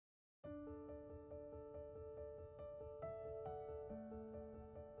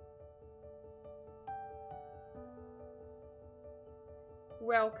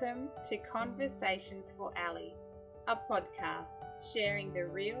Welcome to Conversations for Ali, a podcast sharing the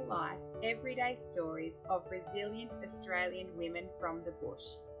real life, everyday stories of resilient Australian women from the bush.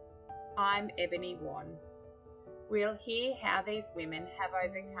 I'm Ebony Wan. We'll hear how these women have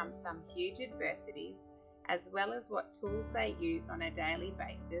overcome some huge adversities, as well as what tools they use on a daily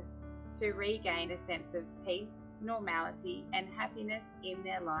basis to regain a sense of peace, normality, and happiness in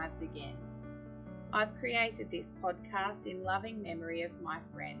their lives again. I've created this podcast in loving memory of my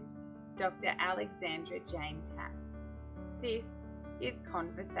friend, Dr. Alexandra Jane Tapp. This is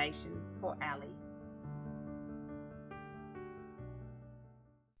Conversations for Ali.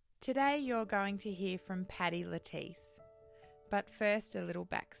 Today you're going to hear from Paddy Lattice. But first, a little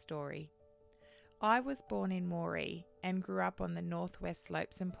backstory. I was born in Moree and grew up on the northwest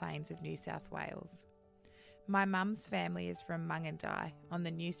slopes and plains of New South Wales. My mum's family is from Mungindi on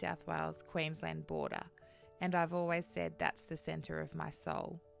the New South Wales-Queensland border, and I've always said that's the centre of my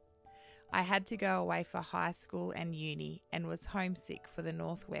soul. I had to go away for high school and uni and was homesick for the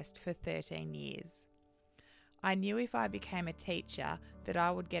northwest for 13 years. I knew if I became a teacher that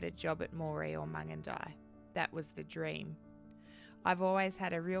I would get a job at Moree or Mungindi. That was the dream. I've always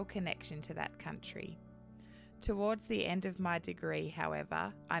had a real connection to that country. Towards the end of my degree,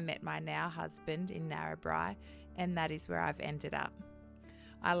 however, I met my now husband in Narrabri, and that is where I've ended up.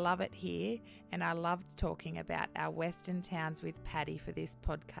 I love it here, and I loved talking about our western towns with Paddy for this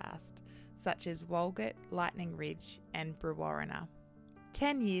podcast, such as Walgett, Lightning Ridge and Brewarrina.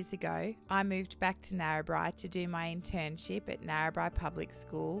 10 years ago, I moved back to Narrabri to do my internship at Narrabri Public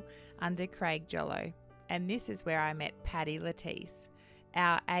School under Craig Jollo, and this is where I met Paddy Lattice,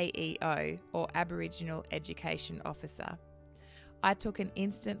 our AEO, or Aboriginal Education Officer. I took an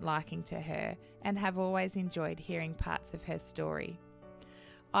instant liking to her and have always enjoyed hearing parts of her story.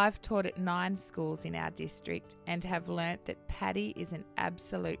 I've taught at 9 schools in our district and have learnt that Paddy is an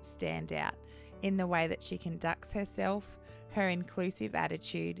absolute standout in the way that she conducts herself, her inclusive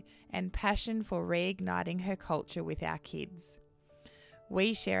attitude and passion for reigniting her culture with our kids.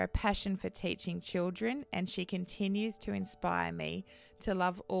 We share a passion for teaching children, and she continues to inspire me to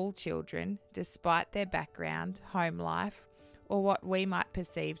love all children despite their background, home life, or what we might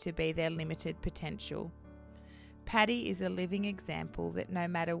perceive to be their limited potential. Paddy is a living example that no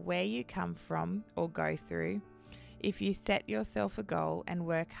matter where you come from or go through, if you set yourself a goal and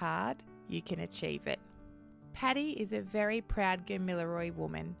work hard, you can achieve it. Paddy is a very proud Gamilaroi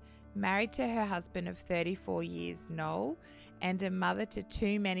woman, married to her husband of 34 years, Noel, and a mother to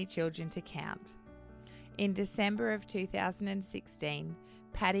too many children to count. In December of 2016,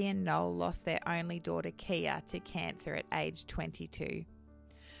 Paddy and Noel lost their only daughter Kia to cancer at age 22.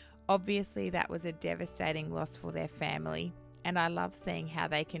 Obviously, that was a devastating loss for their family, and I love seeing how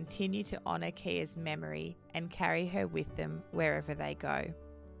they continue to honour Kia's memory and carry her with them wherever they go.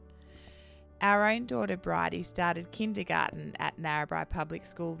 Our own daughter Bridie started kindergarten at Narrabri Public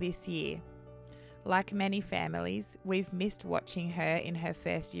School this year. Like many families, we've missed watching her in her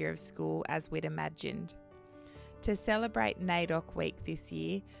first year of school as we'd imagined. To celebrate NAIDOC Week this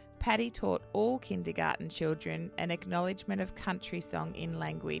year, Paddy taught all kindergarten children an acknowledgement of country song in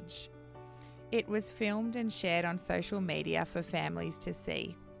language. It was filmed and shared on social media for families to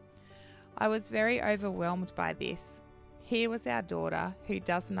see. I was very overwhelmed by this. Here was our daughter, who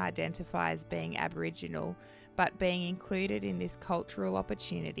doesn't identify as being Aboriginal, but being included in this cultural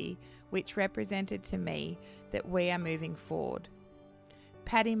opportunity, which represented to me that we are moving forward.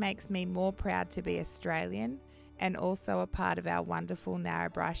 Paddy makes me more proud to be Australian and also a part of our wonderful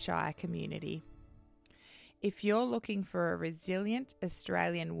Narrabri Shire community. If you're looking for a resilient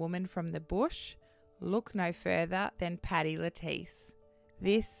Australian woman from the bush, look no further than Paddy Lattice.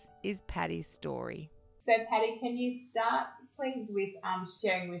 This is Paddy's story. So Paddy, can you start please with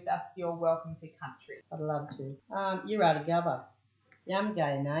sharing with us your welcome to country? I'd love to. Yurrada Gubba,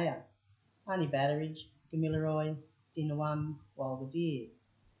 Yamgay Naya, Honey Batteridge, Gamilaroi, Dinawam, Walgadir,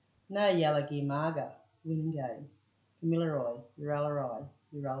 Na Yalagi Marga, Wingay, Gamilaroi, Uralarai,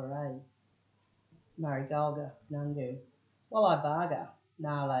 Uralarai, Marigolga, Nungu, Wallai Barga,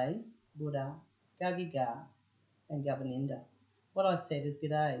 Nale, Buddha, Gagiga, and Governinda. What I said is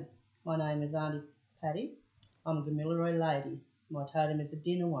g'day. My name is Auntie Paddy. I'm a Gamilaroi lady. My totem is a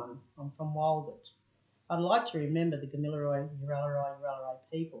dinner one. I'm from Walgett. I'd like to remember the Gamilaroi, Uralarai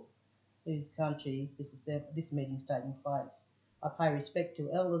people whose country this meeting's taking place. I pay respect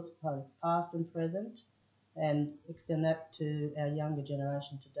to elders both past and present and extend that to our younger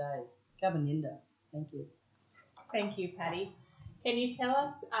generation today. Governinda. Thank you. Thank you, Paddy. Can you tell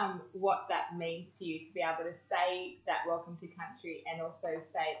us what that means to you to be able to say that welcome to country and also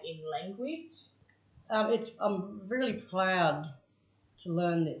say it in language? I'm really proud to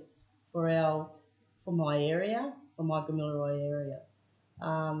learn this for my area, for my Gamilaroi area.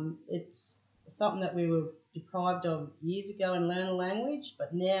 It's something that we were deprived of years ago in learn a language,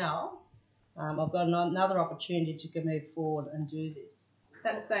 but now I've got another opportunity to move forward and do this.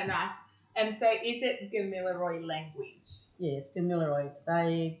 That's so nice. And so is it Gamilaroi language? Yeah, it's Gamilaroi.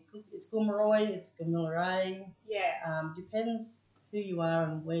 It's Gomeroi, it's Gamilaroi. Yeah. Depends who you are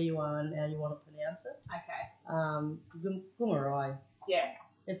and where you are and how you want to pronounce it. Okay. Gomeroi. Yeah.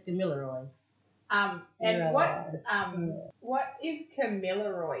 It's Gamilaroi. And what is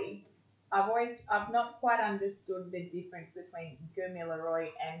Gamilaroi? I've not quite understood the difference between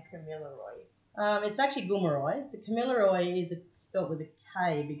Gamilaroi and Kamilaroi. It's actually Gomeroi. The Kamilaroi is spelt with a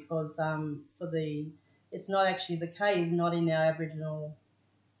K because it's not actually, the K is not in our Aboriginal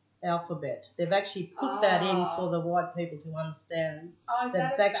alphabet. They've actually put that in for the white people to understand.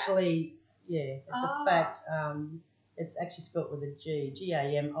 That's actually, it's a fact. It's actually spelt with a G,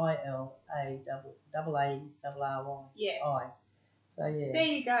 Gamilaaary. Yeah. I. So yeah. There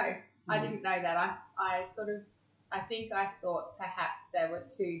you go. I didn't know that. I think I thought perhaps there were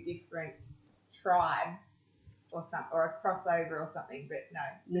two different tribes or something, or a crossover or something, but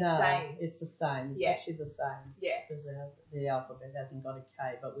no, same. It's the same. It's actually the same. Yeah. Because the alphabet hasn't got a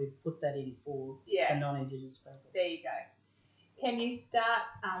K, but we've put that in for the non-Indigenous people. There you go. Can you start,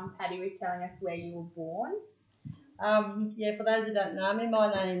 Paddy, with telling us where you were born? For those who don't know me,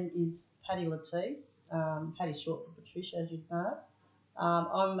 my name is Paddy Latisse. Paddy's short for Patricia, as you'd know.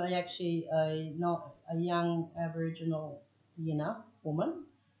 I'm actually a young Aboriginal Yinna woman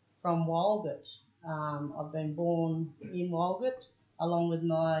from Walgett. I've been born in Walgett along with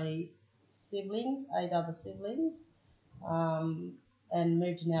my siblings, 8 other siblings, and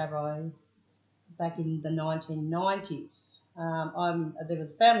moved to Narrabri back in the 1990s. There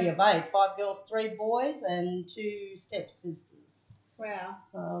was a family of 8, 5 girls, 3 boys and 2 stepsisters. Wow.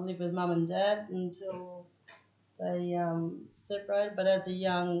 I lived with mum and dad until they separated, but as a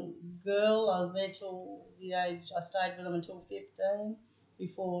young girl I was there till the age, I stayed with them until 15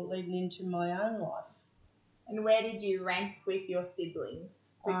 before leading into my own life. And where did you rank with your siblings?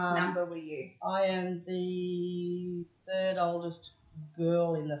 Which number were you? I am the 3rd oldest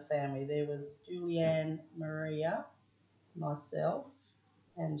girl in the family. There was Julianne, Maria, myself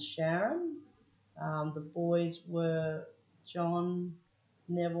and Sharon. The boys were John,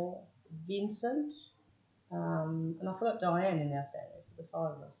 Neville, Vincent, and I forgot Diane in our family, for the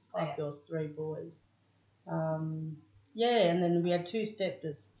 5 of us. 5 girls, 3 boys. And then we had 2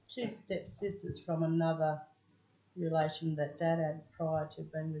 stepsisters from another relation that Dad had prior to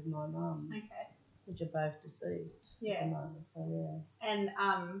being with my mum. Okay. Which are both deceased at the moment. So yeah. And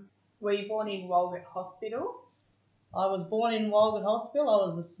were you born in Walgett Hospital? I was born in Walgett Hospital. I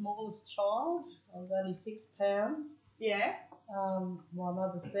was the smallest child. I was only 6 pounds. Yeah. My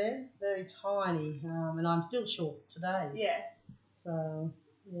mother said, very tiny, and I'm still short today. Yeah. So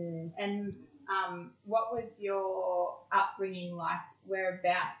yeah. And what was your upbringing like?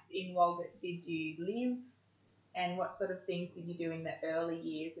 Whereabouts in Walgett did you live? And what sort of things did you do in the early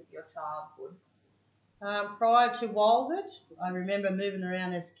years of your childhood? Prior to Walgett, I remember moving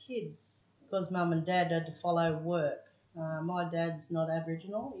around as kids because Mum and Dad had to follow work. My dad's not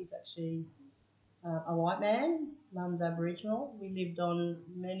Aboriginal. He's actually a white man. Mum's Aboriginal. We lived on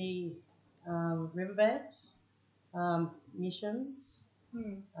many riverbanks, missions,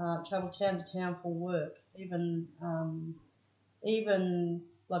 travelled town to town for work. Even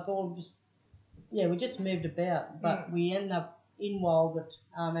like all just, we just moved about. But we ended up in Walgett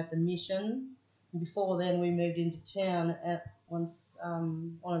at the mission. Before then, we moved into town on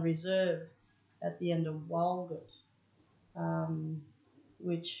a reserve at the end of Walgett,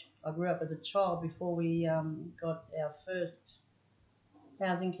 which I grew up as a child before we got our first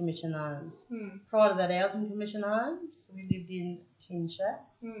Housing Commission homes. Prior to that Housing Commission homes, we lived in tin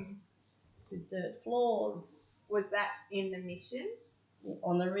shacks with dirt floors. Was that in the mission? Yeah,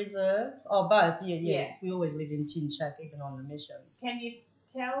 on the reserve? Oh, both, yeah. We always lived in tin shack, even on the missions. Can you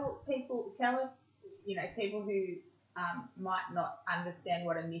tell us, people who might not understand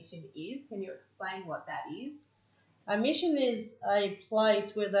what a mission is, can you explain what that is? A mission is a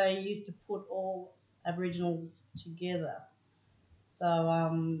place where they used to put all Aboriginals together. So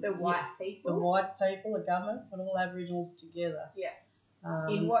the white people? The white people, the government, put all Aboriginals together. Yeah.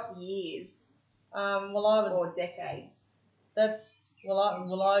 In what years? Or decades? I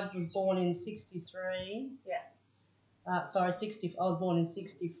was born in 63. Yeah. I was born in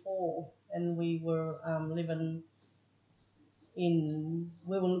 64, and we were living in.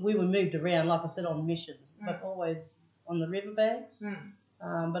 We were moved around, like I said, on missions, but always on the riverbanks.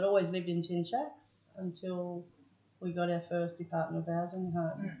 But always lived in tin shacks until we got our first Department of Housing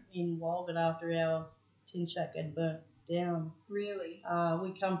home in Walgett after our tin shack had burnt down. Really?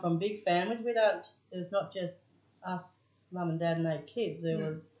 We come from big families. There's not just us, mum and dad and 8 kids. There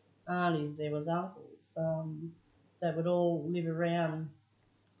was aunties, there was uncles that would all live around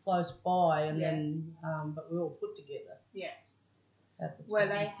close by, and then but we all put together. Yeah. At the time. Were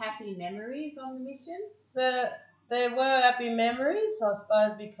they happy memories on the mission? There were happy memories, I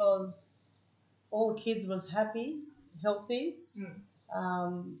suppose, because all the kids was happy, healthy,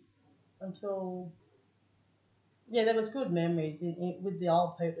 until there was good memories with the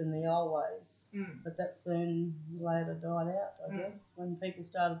old people in the old ways, but that soon later died out, I guess, when people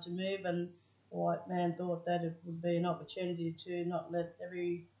started to move, and the white man thought that it would be an opportunity to not let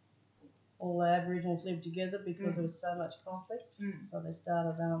all the Aboriginals live together because there was so much conflict. So they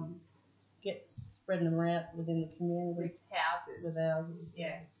started spreading them out within the community with houses.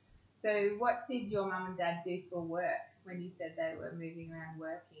 Yes. So what did your mum and dad do for work when you said they were moving around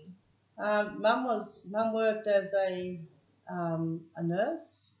working? Mum worked as a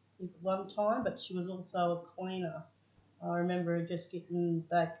nurse at one time, but she was also a cleaner. I remember her just getting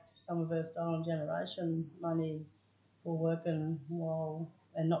back some of her stolen generation money for working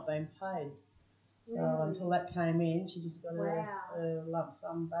and not being paid. So until that came in, she just got her lump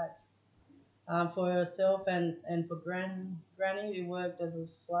sum back. For herself and for Granny, who worked as a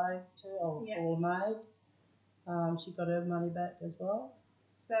slave too, or a maid, she got her money back as well.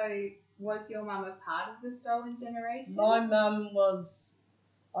 So was your mum a part of the stolen generation? My mum was,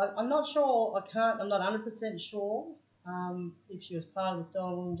 I'm not sure, I'm not 100% sure if she was part of the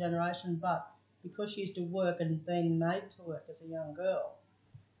stolen generation, but because she used to work and been made to work as a young girl,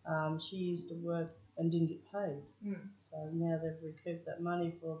 she used to work and didn't get paid. So now they've recouped that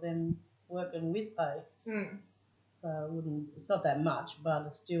money for them working with pay. So it's not that much, but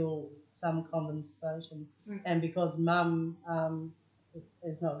it's still some compensation. And because mum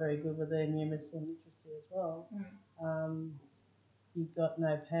is not very good with her numeracy and literacy as well, you've got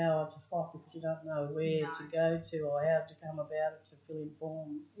no power to fight because you don't know where to go to or how to come about it to fill in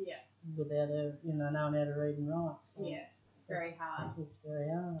forms without her, knowing how to read and write. So very hard. It's very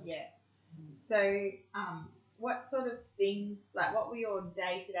hard. Yeah. So what sort of things, like what were your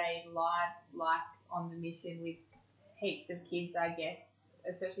day-to-day lives like on the mission with heaps of kids, I guess,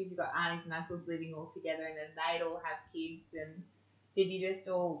 especially if you've got aunties and uncles living all together and then they'd all have kids, and did you just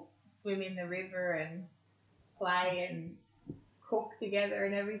all swim in the river and play and cook together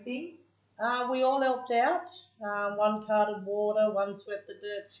and everything? We all helped out. One carted water, one swept the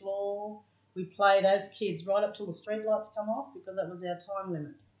dirt floor. We played as kids right up till the street lights come off because that was our time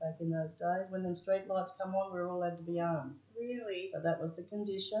limit back in those days. When them street lights come on, we were all had to be armed. Really? So that was the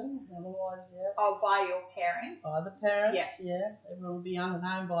condition. Otherwise, Oh, by your parents? By the parents, Everyone would be young at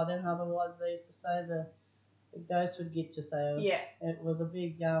home by then. Otherwise, they used to say the ghost would get you. So it was a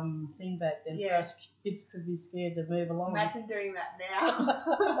big thing back then for us kids to be scared to move along. Imagine doing that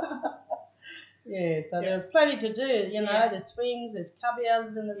now. So there was plenty to do. There's swings, there's cubby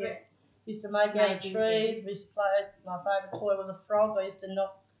houses in the used to make out of trees. We used to play. My favourite toy was a frog. I used to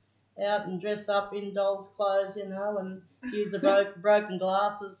knock out and dress up in dolls' clothes, and use the broken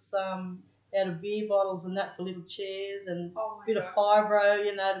glasses out of beer bottles and that for little chairs, and a bit of fibro,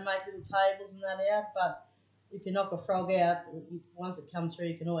 to make little tables and that out. But if you knock a frog out, once it comes through,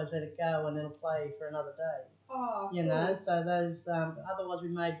 you can always let it go and it'll play for another day. Cool. So those. Otherwise, we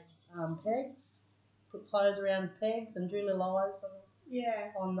made pegs, put clothes around pegs and drew little eyes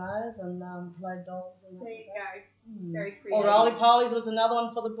on those, and played dolls. And there you go. Very creative. Or roly-polies was another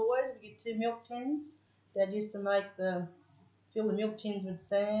one for the boys. We get 2 milk tins. Dad used to fill the milk tins with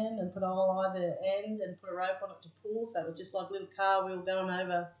sand and put a hole either end and put a rope on it to pull, so it was just like a little car wheel going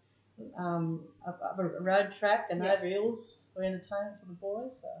over up a road track and over hills for entertainment for the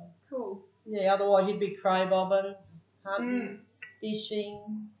boys. So cool. Yeah, otherwise you'd be crow bobbing, hunting,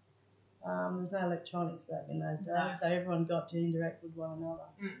 fishing. There's no electronics back in those days, so everyone got to interact with one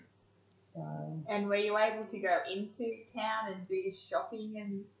another. So. And were you able to go into town and do your shopping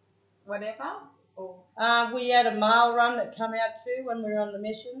and whatever? Or? We had a mail run that come out too when we were on the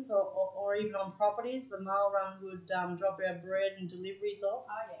missions, or even on properties. The mail run would drop our bread and deliveries off.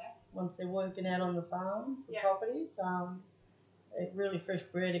 Oh yeah. Once they're working out on the farms, the properties. Really fresh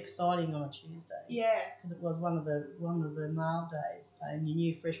bread, exciting on a Tuesday. Yeah. Because it was one of the mail days, so you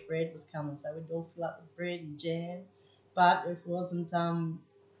knew fresh bread was coming. So we'd all fill up with bread and jam. But if it wasn't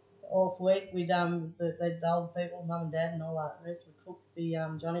off week, we'd the old people, mum and dad and all that rest, would cook the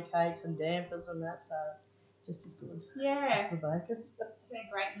Johnny cakes and dampers and that. So just as good. Yeah. That's the bakers. They're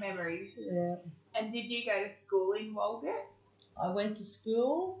great memories. Yeah. And did you go to school in Walgett? I went to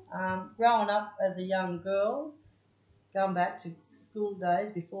school. Growing up as a young girl, going back to school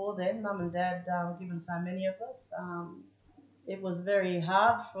days before then, Mum and Dad given so many of us. It was very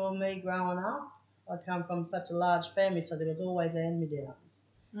hard for me growing up. I come from such a large family, so there was always hand-me-downs.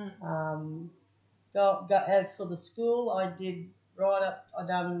 As for the school, I did right up. I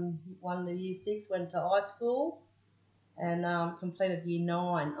done one to year 6, went to high school, and completed year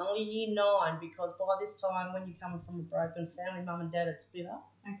 9. Only year 9 because by this time, when you're coming from a broken family, Mum and Dad had split up.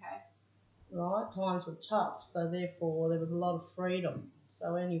 Okay. Right, times were tough, so therefore there was a lot of freedom.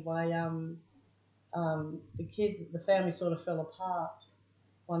 So anyway, the family sort of fell apart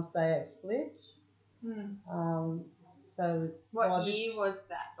once they had split. So what year was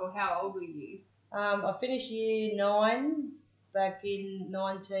that, or how old were you? I finished year 9 back in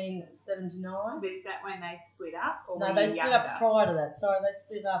 1979. But is that when they split up, or No, they split up prior to that. Sorry, they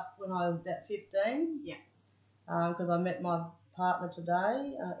split up when I was about 15. Yeah. Because I met my partner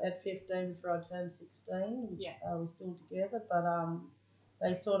today at 15 before I turned 16. Yeah. We're still together, but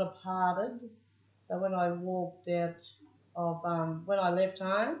they sort of parted. So when I walked out of, when I left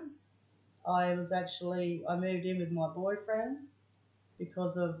home, I moved in with my boyfriend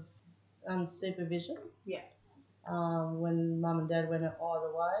because of unsupervision. Yeah. When Mum and Dad went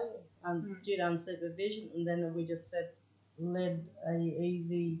either way, due to unsupervision, and then we just led a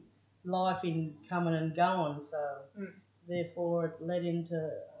easy life in coming and going. So therefore, it led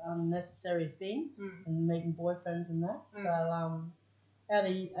into unnecessary things and meeting boyfriends and that. So had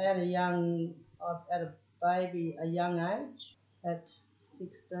a baby a young age at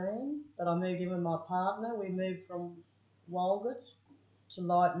 16, but I moved in with my partner. We moved from Walgett to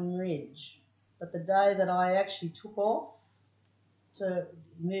Lytton Ridge. But the day that I actually took off to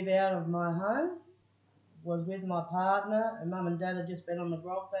move out of my home was with my partner, and Mum and Dad had just been on the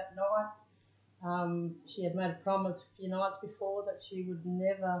grog that night. She had made a promise a few nights before that she would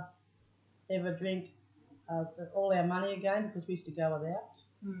never, ever drink all our money again because we used to go without.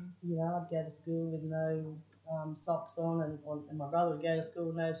 You know, I'd go to school with no socks on, and my brother would go to school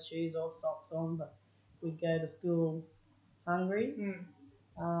with no shoes or socks on, but we'd go to school hungry.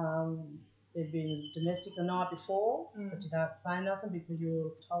 There'd been domestic the night before, but you don't say nothing because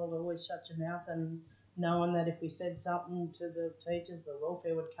you're told to always shut your mouth, and knowing that if we said something to the teachers, the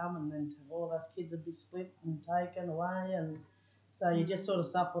welfare would come and then all of us kids would be split and taken away, and so you just sort of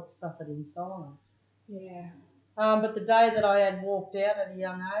suffered in silence. Yeah. But the day that I had walked out at a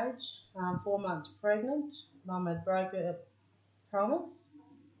young age, 4 months pregnant, Mum had broke a promise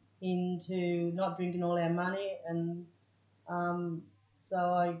into not drinking all our money, and so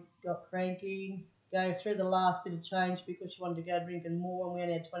I got cranky, gave through the last bit of change because she wanted to go drinking more, and we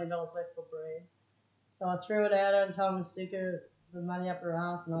only had $20 left for bread. So I threw it at her and told her to stick the money up her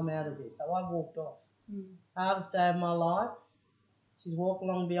ass, and I'm out of this. So I walked off. Hardest day of my life. She's walking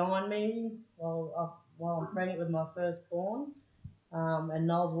along behind me while I'm pregnant with my firstborn, and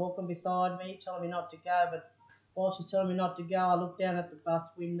Noel's walking beside me, telling me not to go. But while she's telling me not to go, I looked down at the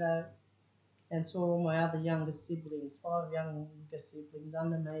bus window and saw all my other younger siblings, 5 younger siblings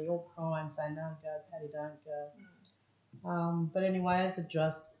under me, all crying, saying, "Don't go, Patty, don't go." But anyway, as the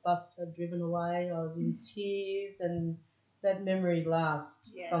bus had driven away, I was in tears, and that memory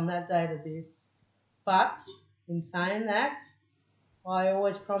lasts from that day to this. But in saying that, I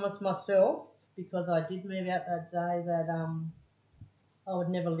always promised myself, because I did move out that day, that I would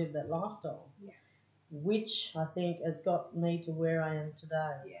never live that lifestyle, which I think has got me to where I am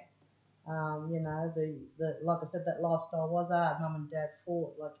today. You know, like I said, that lifestyle was hard. Mum and Dad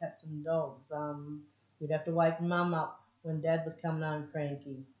fought like cats and dogs. We'd have to wake Mum up when Dad was coming home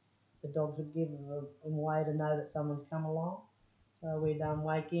cranky. The dogs would give him away to know that someone's come along. So we'd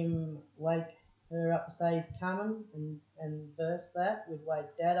wake her up to say he's coming, and verse that. We'd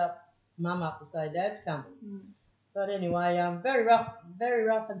wake Mum up to say Dad's coming. But anyway, very rough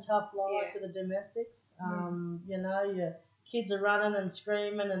and tough life for the domestics. You know, your kids are running and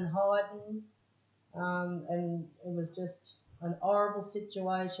screaming and hiding, and it was just an horrible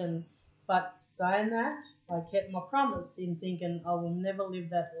situation. But saying that, I kept my promise in thinking I will never live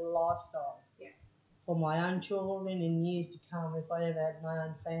that lifestyle for my own children in years to come if I ever had my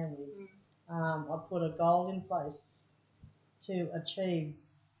own family. I put a goal in place to achieve.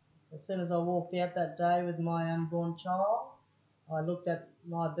 As soon as I walked out that day with my unborn child, I looked at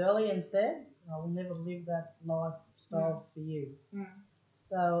my belly and said, "I will never live that lifestyle for you."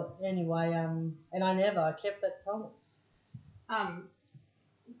 So anyway, and I kept that promise. I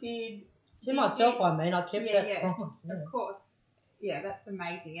kept that promise. Of course. Yeah, that's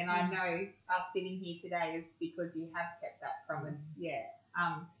amazing. And I know us sitting here today is because you have kept that promise.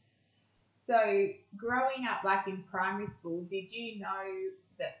 So growing up, like in primary school, did you know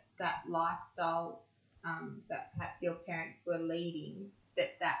that lifestyle that perhaps your parents were leading,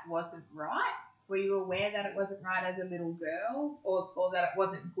 that wasn't right? Were you aware that it wasn't right as a little girl, or that it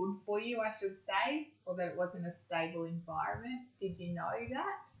wasn't good for you, I should say, or that it wasn't a stable environment? Did you know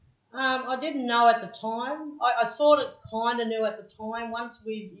that? I didn't know at the time. I sort of kind of knew at the time. Once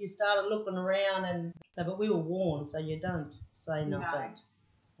you started looking around, and so, but we were warned, so you don't say nothing.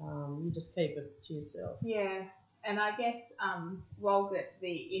 You just keep it to yourself. Yeah, and I guess Walgett,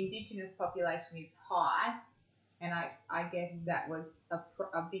 the Indigenous population is high, and I guess that was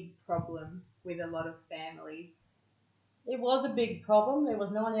a big problem with a lot of families. It was a big problem. There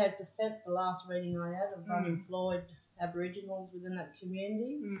was 98%, the last reading I had, of unemployed Aboriginals within that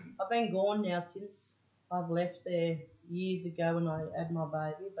community. I've been gone now since I've left there years ago when I had my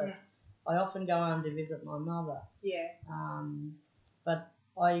baby, but I often go home to visit my mother. Yeah. But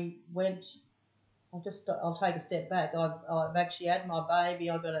I went. I'll take a step back. I've actually had my baby.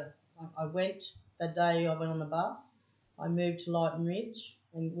 I went that day. I went on the bus. I moved to Lighton Ridge,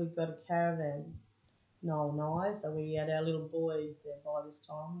 and we got a caravan. Noel and I, so we had our little boy there by this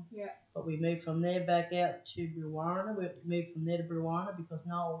time. Yeah. But we moved from there back out to Brewarrina. We moved from there to Brewarrina because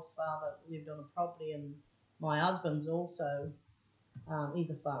Noel's father lived on a property, and my husband's also, he's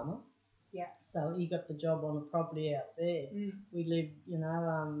a farmer. Yeah. So he got the job on a property out there. We lived,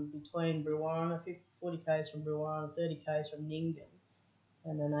 between Brewarrina, 40 k's from Brewarrina, 30 k's from Nyngan,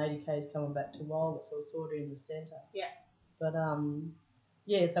 and then 80 k's coming back to Walgett, so we're sort of in the centre. Yeah. But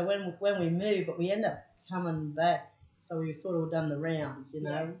so when we moved, but we ended up coming back, so we sort of done the rounds,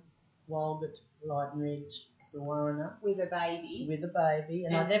 Walgett, Lighton Ridge, Brewarrina. With a baby.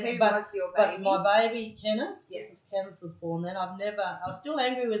 And I never. Who was your baby? But my baby Kenneth, Mrs. Kenneth was born then. I was still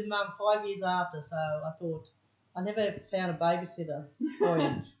angry with Mum 5 years after, so I thought I never found a babysitter for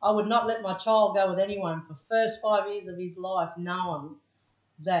him. I would not let my child go with anyone for the first 5 years of his life, knowing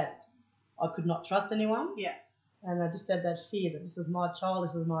that I could not trust anyone. Yeah. And I just had that fear that this is my child,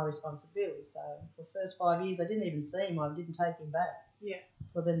 this is my responsibility. So for the first 5 years, I didn't even see him. I didn't take him back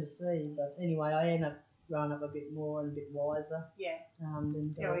for them to see. But anyway, I ended up growing up a bit more and a bit wiser. Yeah.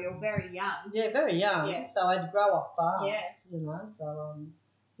 You're very young. Yeah, very young. Yeah. So I had to grow up fast, So,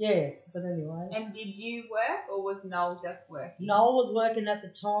 but anyway. And did you work, or was Noel just working? Noel was working at the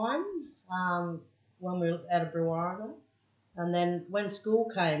time when we were out of Brewarrina. And then when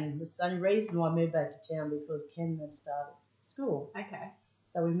school came, the only reason why I moved back to town because Ken had started school. Okay.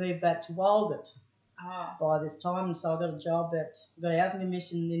 So we moved back to Walgett by this time. And so I got a job got a housing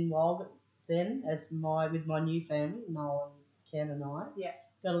commission in Walgett then with my new family, Noel and Ken and I. Yeah.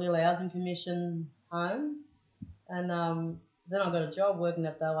 Got a little housing commission home. And then I got a job working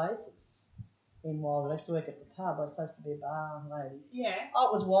at the Oasis in Walgett. I used to work at the pub. I was supposed to be a bar lady. Yeah. Oh,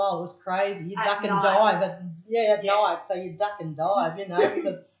 it was wild. It was crazy. You duck and night. dive. At night. So you duck and dive,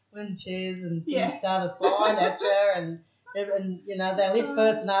 because wind chairs and things started flying at you, and they lit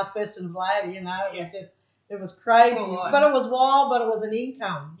first and asked questions later. It was crazy. But it was wild. But it was an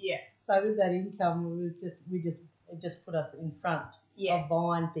income. Yeah. So with that income, it just put us in front of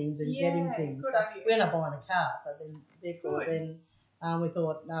buying things and getting things. So we ended up buying a car. So then. We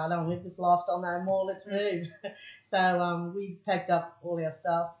thought, no, I don't live this lifestyle no more, let's move. So we packed up all our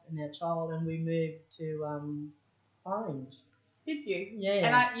stuff and our child and we moved to Orange. Did you?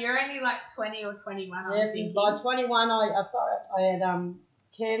 Yeah. And you're only like 20 or 21, I'm thinking. By 21, I had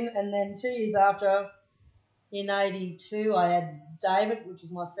Ken, and then 2 years after, in 82, I had David, which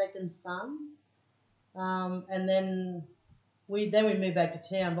was my second son. And then we moved back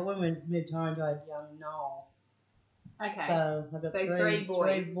to town, but when we moved to Orange, I had young Noel. Okay. So I got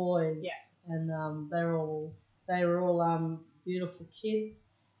three boys. Yeah. And they were all beautiful kids.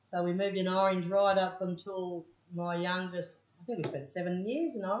 So we moved in Orange right up until my youngest. I think we spent 7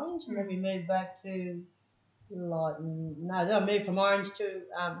 years in Orange, and then we moved back to then I moved from Orange to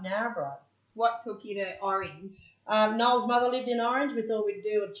Narrabri. What took you to Orange? Noel's mother lived in Orange. We thought we'd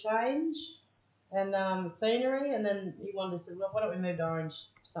do a change and scenery, and then he wanted to say, well, why don't we move to Orange?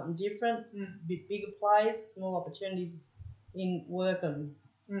 Something different, a bit bigger place, more opportunities in working,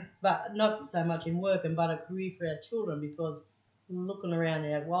 but not so much in working, but a career for our children, because looking around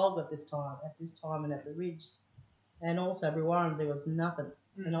at Walgett at this time and at the Ridge, and also Brewarrina, there was nothing,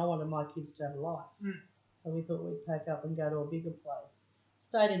 and I wanted my kids to have a life. So we thought we'd pack up and go to a bigger place.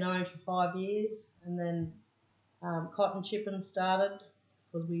 Stayed in Orange for 5 years, and then cotton chipping started,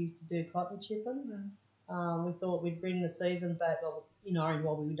 because we used to do cotton chipping. We thought we'd bring the season back in Orange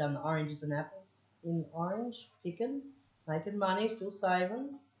while we'd done the oranges and apples in Orange, picking, making money, still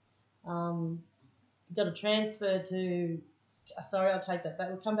saving. Got a transfer I'll take that back.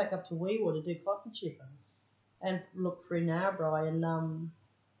 We'll come back up to Weewa to do cotton chipping and look through Narrabri, and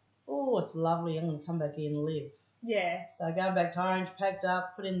oh, it's lovely. I'm going to come back here and live. Yeah. So going back to Orange, packed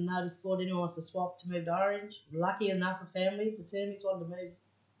up, put in a notice board. Anyone wants to swap to move to Orange. Lucky enough, a family, the Termies wanted to move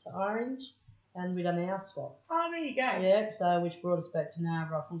to Orange, and we done our swap. Oh, there you go. Yeah, so which brought us back to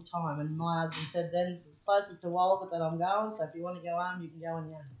Narrabri full time. And my husband said, then this is closest to Walgett that I'm going, so if you want to go home, you can go on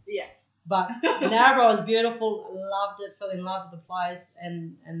your own. Yeah. But Narrabri was beautiful, loved it, fell in love with the place,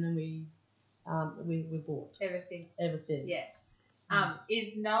 and then we bought. Ever since. Ever since. Yeah.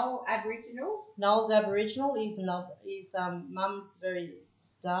 Is Noel Aboriginal? Noel's Aboriginal. His mum's very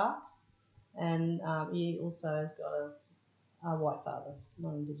dark, and he also has got a white father,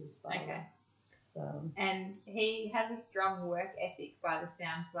 non-Indigenous father. Okay. So. And he has a strong work ethic by the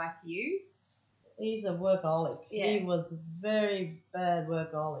sounds like you. He's a workaholic. Yeah. He was very bad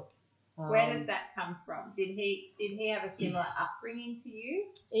workaholic. Where does that come from? Did he have a similar upbringing to you?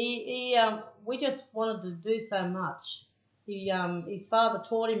 We just wanted to do so much. His father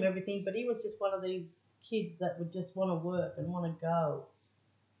taught him everything, but he was just one of these kids that would just want to work and want to go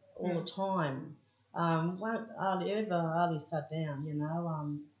all the time. Won't hardly sat down, you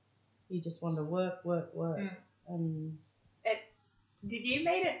know. He just wanted to work. And did you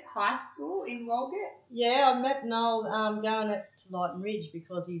meet at high school in Walgett? Yeah, I met Noel going up to Lighton Ridge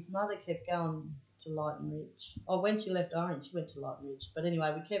because his mother kept going to Lighton Ridge. Oh, when she left Orange, she went to Lighton Ridge. But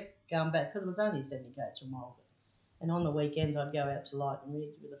anyway, we kept going back because it was only 70 k's from Walgett. And on the weekends, I'd go out to Lighton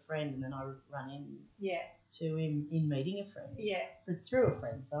Ridge with a friend, and then I would run in to him in meeting a friend. Yeah. Through a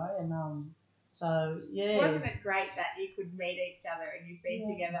friend, sorry. And so, yeah. Wasn't it great that you could meet each other and you've been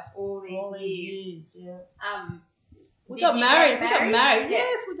together all these years? Yeah. We got married. Yeah.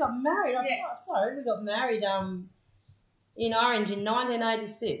 Yes, we got married. We got married in Orange in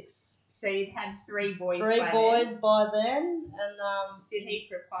 1986. So you'd had three boys by then. And did he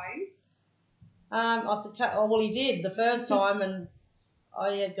propose? I said, well, he did the first time, and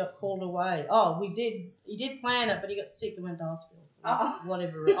I had got called away. Oh, we did. He did plan it, but he got sick and went to hospital.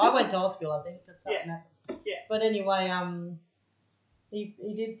 Whatever. I went to hospital, I think, because something happened. Yeah. But anyway,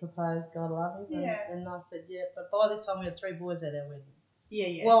 he did propose, God love him, and I said, yeah. But by this time, we had three boys at our wedding.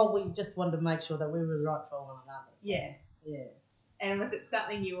 Yeah. Well, we just wanted to make sure that we were right for one another. So, yeah. And was it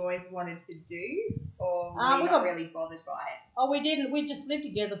something you always wanted to do, or were you not really bothered by it? Oh, we didn't. We just lived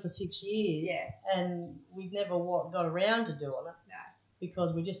together for 6 years. Yeah. And we never got around to doing it. No.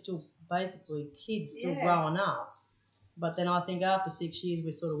 Because we're just still basically kids still growing up. But then I think after 6 years,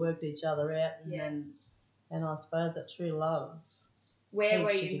 we sort of worked each other out. And I suppose that true love. Where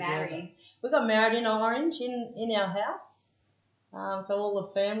were you married? We got married in Orange, in our house. So all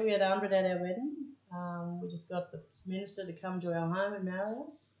the family, we had 100 at our wedding. We just got the minister to come to our home and marry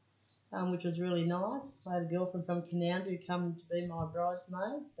us, which was really nice. I had a girlfriend from Canowindra who came to be my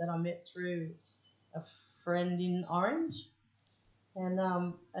bridesmaid that I met through a friend in Orange. And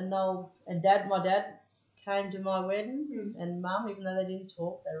Noel's and my dad came to my wedding, and Mum, even though they didn't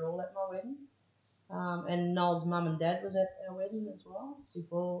talk, they were all at my wedding. And Noel's mum and dad was at our wedding as well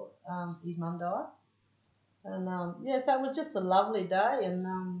before his mum died. And so it was just a lovely day, and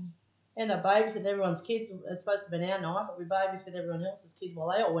I babysat everyone's kids. It's supposed to have been our night, but we babysat everyone else's kids while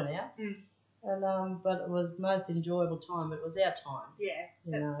they all went out. And but it was the most enjoyable time. It was our time. Yeah,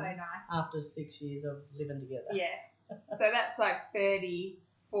 that's so nice. After 6 years of living together. Yeah. So that's like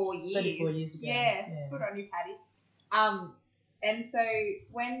 34 years. 34 years ago. Yeah. Good on you, Patty. And so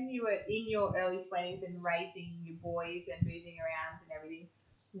when you were in your early 20s and raising your boys and moving around and everything,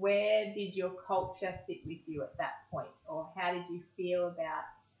 where did your culture sit with you at that point? Or how did you feel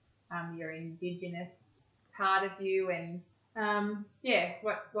about your Indigenous part of you? And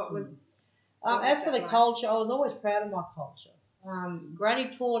what was... as for the culture, I was always proud of my culture. Granny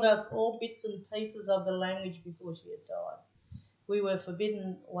taught us all bits and pieces of the language before she had died. We were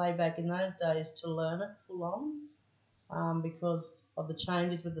forbidden way back in those days to learn it full on because of the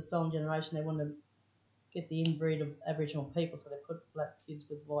changes with the stolen generation. They wanted to get the inbreed of Aboriginal people, so they put black kids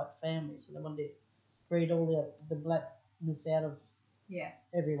with white families. So they wanted to breed all the blackness out of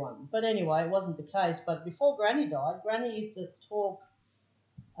everyone. But anyway, it wasn't the case. But before Granny died, Granny used to talk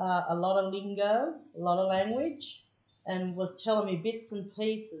a lot of lingo, a lot of language, and was telling me bits and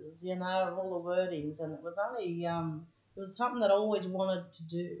pieces, of all the wordings. And it was only, it was something that I always wanted to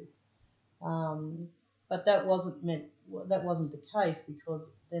do. But that wasn't the case because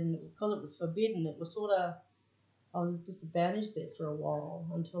it was forbidden, it was sort of, I was disadvantaged there for a while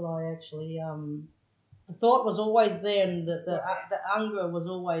until I actually, the thought was always there and the hunger was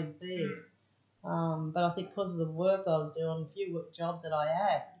always there. But I think because of the work I was doing, a few jobs that I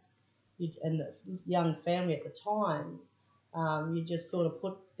had, and the young family at the time, you just sort of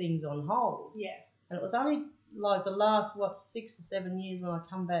put things on hold. Yeah. And it was only like the last 6 or 7 years when I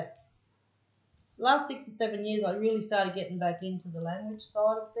come back. The last 6 or 7 years, I really started getting back into the language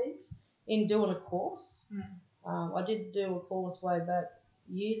side of things in doing a course. I did do a course way back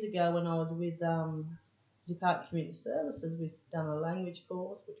years ago when I was with Department of Community Services. We've done a language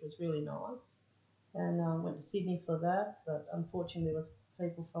course, which was really nice, and went to Sydney for that. But unfortunately, there was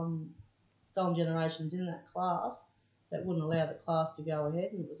people from Stolen Generations in that class that wouldn't allow the class to go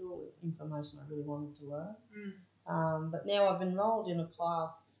ahead, and it was all the information I really wanted to learn. But now I've enrolled in a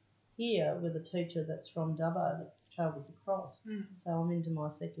class here with a teacher that's from Dubbo that travels across. So I'm into my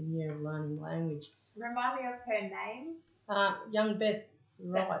second year of learning language. Remind me of her name. Young Beth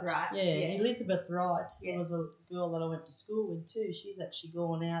Wright. That's right. Yeah, Elizabeth Wright. Who was a girl that I went to school with too. She's actually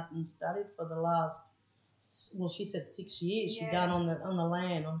gone out and studied for the last, well, she said 6 years. She's done on the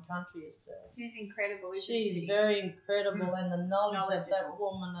land, on country herself. She's incredible, isn't she? She's very incredible, and the knowledge that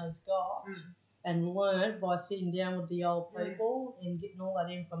woman has got and learned by sitting down with the old people and getting all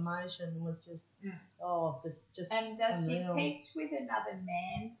that information was just, it's just And does unreal. she teach with another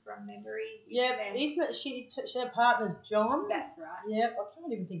man from memory? Yeah, isn't it? Her partner's John. That's right. Yeah, I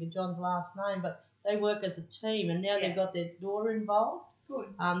can't even think of John's last name, but they work as a team, and now they've got their daughter involved. Good.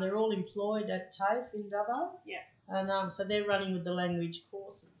 They're all employed at TAFE in Dubbo. Yeah. And so they're running with the language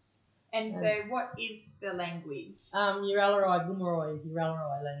courses. And so what is the language? Uralarai Gumaroi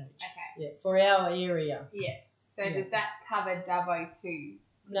language. Okay. Yeah, for our area. Yes. So does that cover Dubbo too?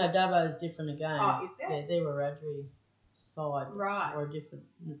 No, Dubbo is different again. Oh, is it? Yeah, they're Wiradjuri side. Right. Or a different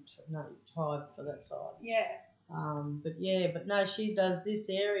tribe for that side. Yeah. But no, she does this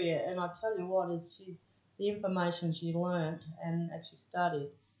area, and I tell you what, the information she learnt and actually studied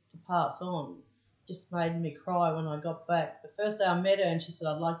to pass on just made me cry when I got back. The first day I met her, and she said,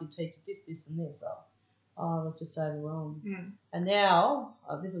 "I'd like you to teach this, and this." I was just overwhelmed. And now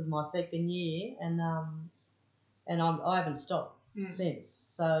this is my second year, and I haven't stopped since.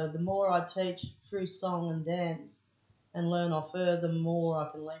 So the more I teach through song and dance and learn off her, the more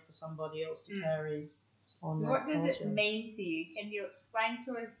I can leave for somebody else to carry on. What does it mean to you? Can you explain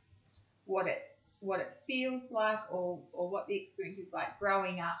to us what it feels like, or what the experience is like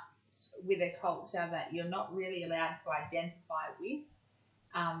growing up with a culture that you're not really allowed to identify with,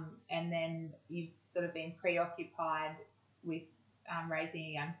 and then you've sort of been preoccupied with raising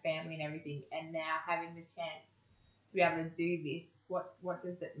a young family and everything, and now having the chance to be able to do this? What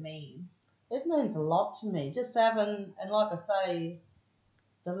does it mean? It means a lot to me. Just having, and like I say,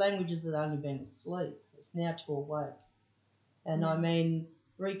 the languages that only been asleep, it's now to awake. And I mean,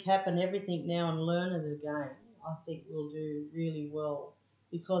 recapping everything now and learning it again, I think we'll do really well,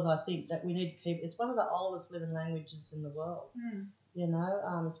 because I think that we need to keep, it's one of the oldest living languages in the world. You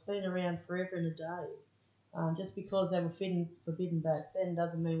know, it's been around forever and a day. Just because they were forbidden back then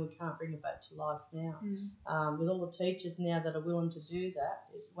doesn't mean we can't bring it back to life now. With all the teachers now that are willing to do that,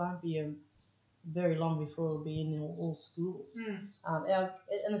 it won't be very long before it'll be in all schools.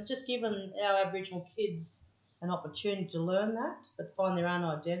 And it's just given our Aboriginal kids an opportunity to learn that, but find their own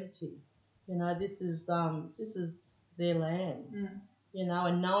identity. You know, this is their land. You know,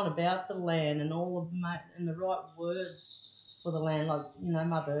 and knowing about the land and all of and the right words for the land, like, you know,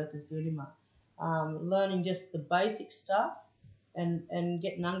 Mother Earth is Gurima. Learning just the basic stuff and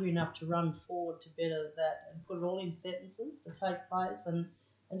getting hungry enough to run forward to better that and put it all in sentences to take place, and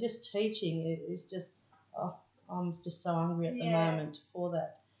just teaching is just, I'm just so hungry at the moment for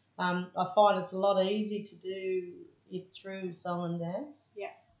that. I find it's a lot easier to do it through song and dance.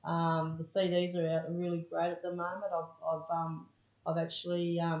 The CDs are really great at the moment. I've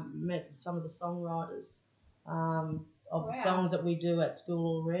actually met some of the songwriters of the songs that we do at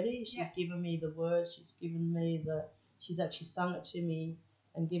school already. She's given me the words. She's actually sung it to me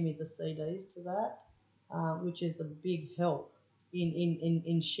and given me the CDs to that, which is a big help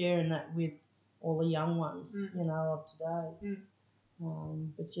in sharing that with all the young ones, you know, of today.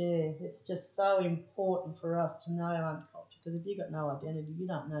 But yeah, it's just so important for us to know our own culture, because if you've got no identity, you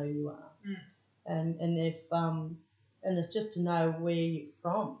don't know who you are. And it's just to know where you're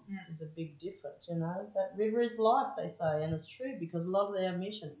from is a big difference, you know. That river is life, they say, and it's true, because a lot of our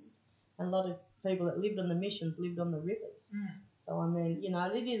missions and a lot of people that lived on the missions lived on the rivers. So, I mean, you know,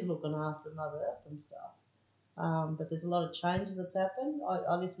 it is looking after Mother Earth and stuff. But there's a lot of changes that's happened.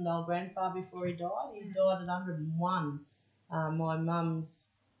 I listened to old grandpa before he died. He died at 101.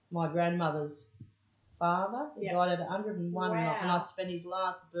 My grandmother's father, he died at 101, and I spent his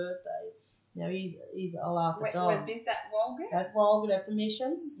last birthday. Now he's alive the dog. Was this at Walgett? At Walgett at the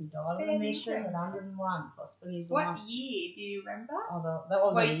mission. He died at the mission at 101. So I spent his last. What year do you remember? That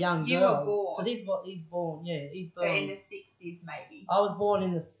was a young girl. You were born. Because he's born. Yeah, he's born. So in the 60s. 60s maybe. I was born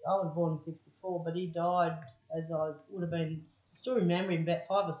in '64, but he died as I would have been. I still remember him about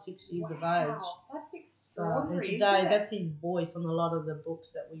 5 or 6 years of age. Wow, that's extraordinary. And today, isn't it? that's his voice on a lot of the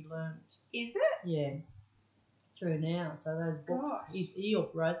books that we learned. Is it? Yeah, through now. So those books, Gosh. he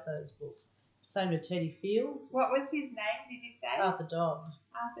wrote those books. Same to Teddy Fields. What was his name, did you say? Arthur Dodd.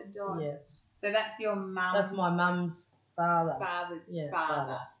 Arthur Dodd. Yeah. So that's your mum's That's my mum's father. father's Yeah,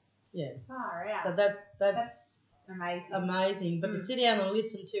 father. Yeah. Far out. So that's amazing. amazing. But to sit down and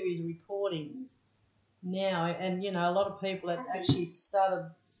listen to his recordings now, and you know, a lot of people have actually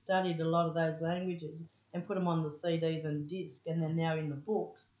studied a lot of those languages and put them on the CDs and disc, and they're now in the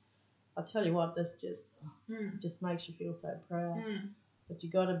books. I tell you what, this just makes you feel so proud. But you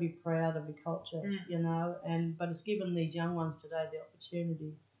got to be proud of your culture, you know. But it's given these young ones today the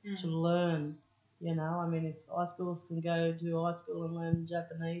opportunity to learn. You know, I mean, if high schools can go to high school and learn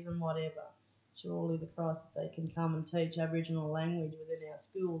Japanese and whatever, surely the Christ that they can come and teach Aboriginal language within our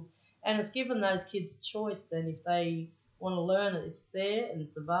schools. And it's given those kids a choice then. If they want to learn it, it's there and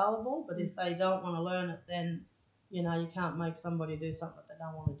it's available. But if they don't want to learn it, then, you know, you can't make somebody do something that they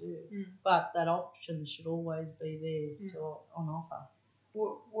don't want to do. But that option should always be there on offer.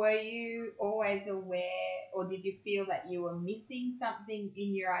 Were you always aware, or did you feel that you were missing something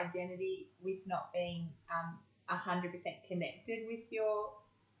in your identity with not being 100% connected with the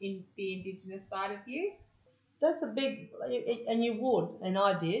Indigenous side of you? That's a big, and you would, and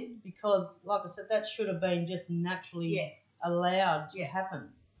I did, because, like I said, that should have been just naturally allowed to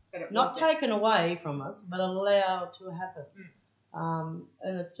happen. But not taken away from us, but allowed to happen. And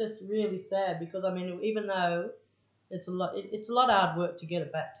it's just really sad because, I mean, even though it's a lot of hard work to get it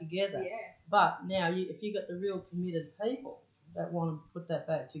back together. Yeah. But now, if you got the real committed people that want to put that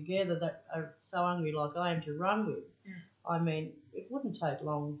back together, that are so hungry like I am to run with, I mean, it wouldn't take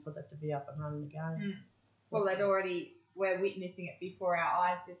long for that to be up and running again. Well, we're witnessing it before our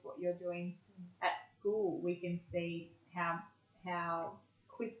eyes, just what you're doing at school. We can see how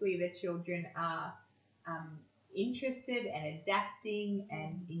quickly the children are interested and adapting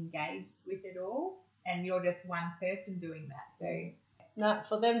and engaged with it all. And you're just one person doing that. So no,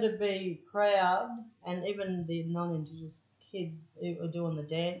 for them to be proud, and even the non-Indigenous kids who are doing the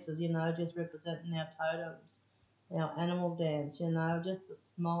dances, you know, just representing our totems, our animal dance, you know, just the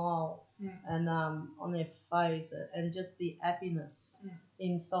smile and on their face, and just the happiness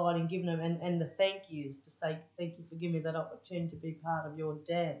inside, and giving them and the thank yous to say thank you for giving me that opportunity to be part of your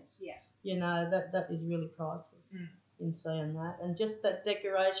dance. Yeah, you know, that is really priceless in seeing that, and just that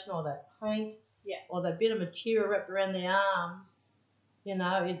decoration or that paint. Yeah. Or that bit of material wrapped around their arms, you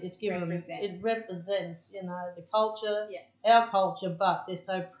know, it's given them, it represents, you know, the culture, our culture, but they're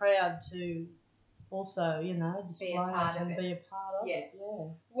so proud to also, you know, display it and be a part of it. Yeah.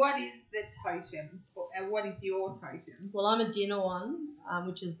 What is the totem? What is your totem? Well, I'm a Dinawan,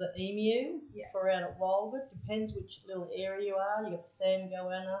 which is the emu for out at Walgett. Depends which little area you are. You got the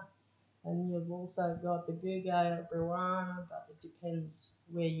Samgoanna, and you've also got the Gugai Brewana, but it depends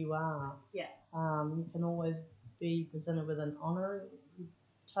where you are. Yeah. You can always be presented with an honorary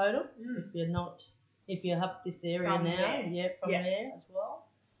totem if you're up this area from now. There. There as well.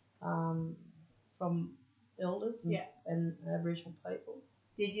 From elders and Aboriginal people.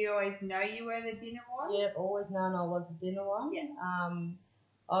 Did you always know you were the Dinawan? Yeah, always known I was a Dinawan. Yeah.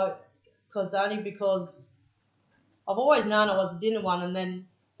 Because I've always known I was a Dinawan, and then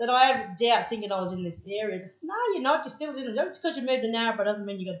that I have doubt thinking I was in this area. No, you're not. You're still in. Just because you moved to Narrabri doesn't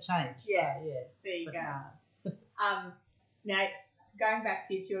mean you got to change. Yeah. So, there you go. Now, going back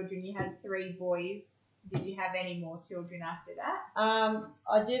to your children, you had 3 boys. Did you have any more children after that?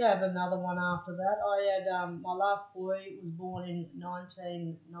 I did have another one after that. I had my last boy was born in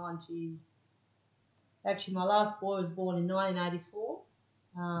 1990. Actually, my last boy was born in 1984.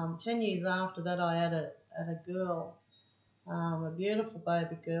 10 years after that, I had a girl. A beautiful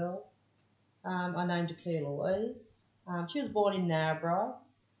baby girl. I named her Kia Louise. She was born in Narrabri,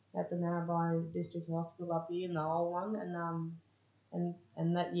 at the Narrabri District Hospital up here in the old one, and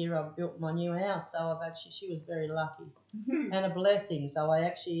that year I built my new house. So she was very lucky and a blessing. So I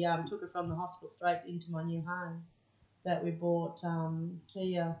actually took her from the hospital straight into my new home that we bought.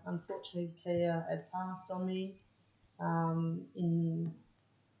 Kia, unfortunately, Kia had passed on me in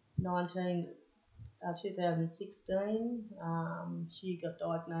 2016, she got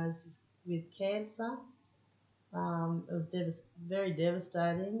diagnosed with cancer. It was very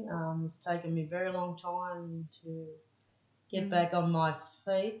devastating. It's taken me a very long time to get back on my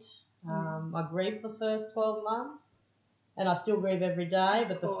feet. I grieved the first 12 months, and I still grieve every day,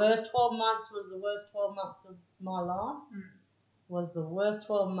 but the first 12 months was the worst 12 months of my life. Was the worst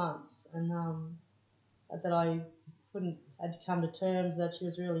 12 months, and that I had to come to terms that she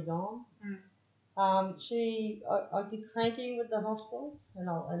was really gone. I get cranky with the hospitals, and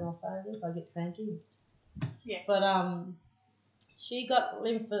I'll say this, I get cranky. Yeah. But she got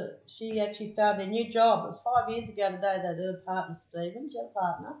she actually started a new job. It was 5 years ago today that her partner Stephen, she had a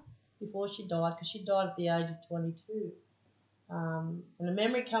partner before she died, because she died at the age of 22. And a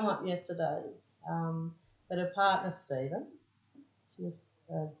memory come up yesterday that her partner Stephen,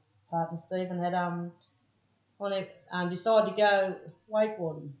 had decided to go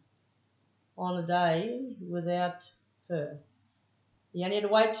wakeboarding on a day without her. He only had to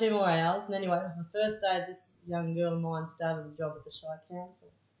wait 2 more hours, and anyway, it was the first day this young girl of mine started a job at the Shire Council.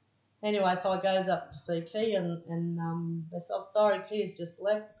 Anyway, so I goes up to see Key, and they said, "I'm sorry, Key has just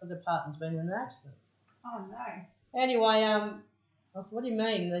left because her partner's been in an accident." Oh, no. Anyway, I said, "What do you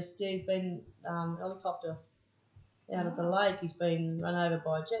mean?" He's been helicopter out at the lake. He's been run over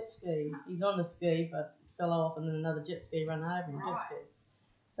by a jet ski. He's on the ski, but fell off, and then another jet ski ran over him. Right. Jet ski.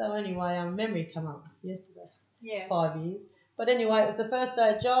 So anyway, memory come up yesterday. Yeah. 5 years. But anyway, it was the first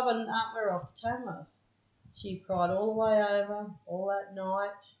day of job, and we're off to Tamworth. She cried all the way over, all that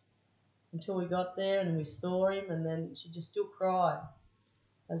night, until we got there and we saw him, and then she just still cried.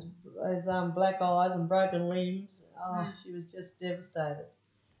 As black eyes and broken limbs. Oh, she was just devastated.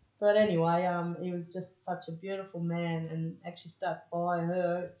 But anyway, he was just such a beautiful man, and actually stuck by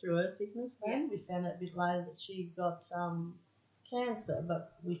her through her sickness then. Yeah. We found out a bit later that she got cancer,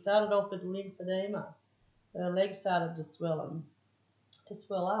 but we started off with lymphedema. Her legs started to swell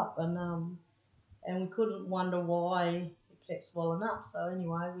up, and we couldn't wonder why it kept swelling up. So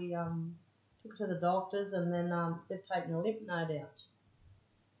anyway, we took her to the doctors, and then they've taken a lymph node out.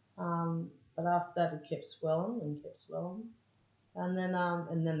 But after that, it kept swelling, and then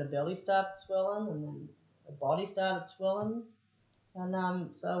the belly started swelling, and then the body started swelling,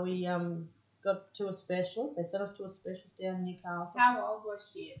 and so we got to a specialist. They sent us to a specialist down in Newcastle. How old was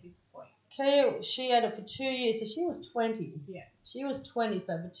she at this point? She had it for 2 years, so she was 20. Yeah. She was 20,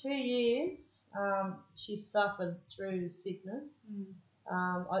 so for 2 years, she suffered through sickness.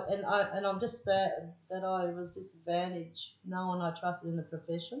 I'm just sad that I was disadvantaged. No one I trusted in the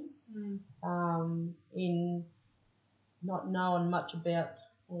profession, in not knowing much about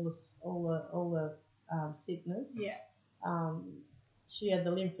all the sickness. Yeah. She had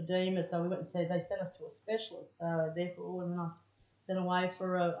the lymphedema, so we went and said they sent us to a specialist. So therefore, when I was sent away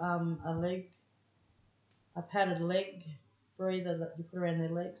for a padded leg breather that you put around their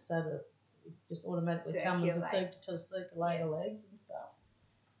legs, so that it just automatically comes to circulate the legs and stuff.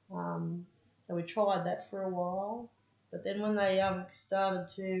 So we tried that for a while, but then when they started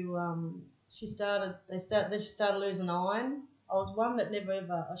to, she started losing iron. I was one that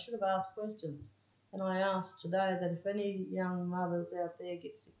I should have asked questions, and I asked today that if any young mothers out there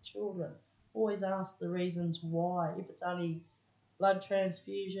get sick children, always ask the reasons why. If it's only blood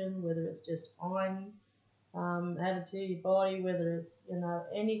transfusion, whether it's just iron added to your body, whether it's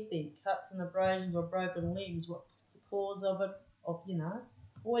anything, cuts and abrasions or broken limbs, what the cause of it,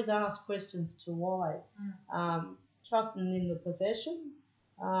 always ask questions to why. Trusting in the profession.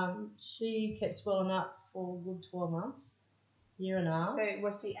 She kept swelling up for a good 12 months, year and a half. So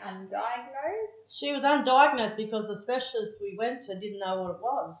was she undiagnosed? She was undiagnosed because the specialist we went to didn't know what it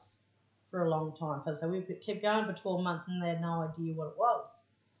was for a long time. So we kept going for 12 months and they had no idea what it was.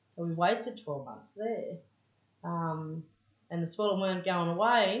 So we wasted 12 months there. And the swelling weren't going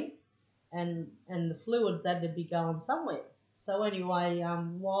away, and the fluids had to be going somewhere. So anyway,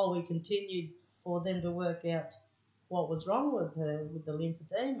 while we continued for them to work out what was wrong with her with the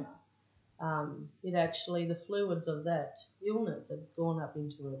lymphedema, the fluids of that illness had gone up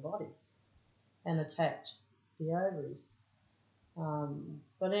into her body and attacked the ovaries.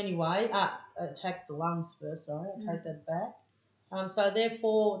 But anyway, attacked the lungs first, sorry, I'll take that back. So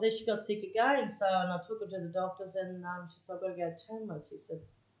therefore, then she got sick again, and I took her to the doctors, and she said, "I've got to go to Tamworth." She said,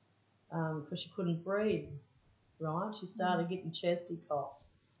 because she couldn't breathe, right? She started getting chesty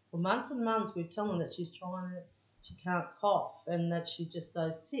coughs. For months and months, we're telling her that she can't cough, and that she's just so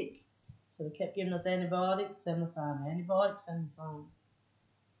sick. So they kept giving us antibiotics, send us home, antibiotics, send us home.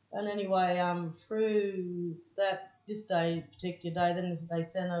 And anyway, through this particular day, then they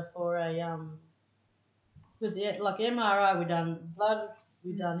sent her for a, with MRI, we've done blood,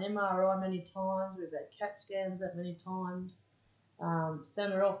 we've done MRI many times, we've had CAT scans that many times.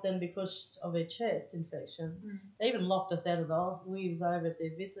 Sent her off then because of her chest infection. They even locked us out of the hospital. We was over at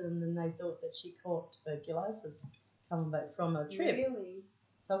their visit, and then they thought that she caught tuberculosis coming back from a trip. Really?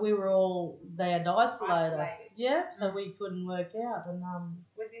 So we were they had isolated. Yeah, so we couldn't work out. And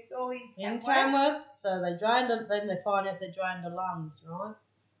was this all in Tamworth? So they drained it. Then they find out they drained her lungs, right?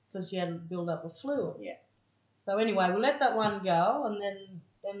 Because she had built up a fluid. Yeah. So anyway, we let that one go, and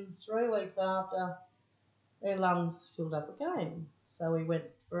then 3 weeks after, their lungs filled up again. So we went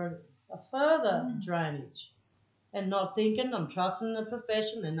for a further drainage, and not thinking, I'm trusting the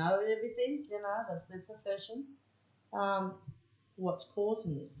profession. They know everything, that's their profession. What's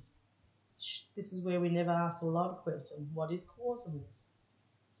causing this? This is where we never asked a lot of questions. What is causing this?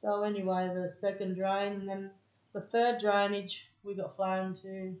 So anyway, the second drain, and then the third drainage, we got flown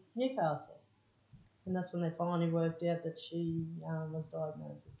to Newcastle. And that's when they finally worked out that she was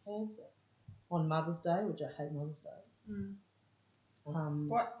diagnosed with cancer on Mother's Day, which I hate Mother's Day.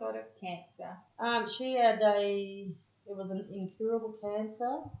 What sort of cancer? She had it was an incurable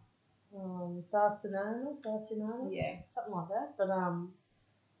cancer, sarcinoma, Yeah. something like that. But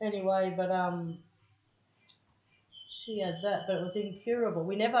anyway, she had that, but it was incurable.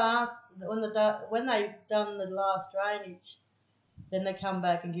 We never asked when they done the last drainage. Then they come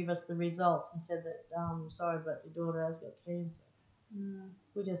back and give us the results and said that sorry, but your daughter has got cancer.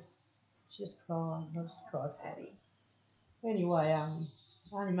 She just cried. I just cried for her. Anyway, I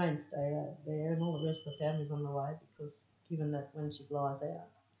only made to stay out there, and all the rest of the family's on the way because given that when she flies out,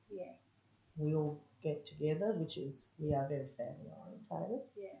 we all get together, which is we are very family orientated.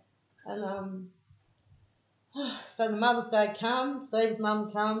 And so the Mother's Day come, Steve's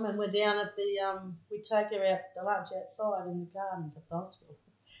mum come, and we're down at the we take her out to lunch outside in the gardens at the hospital.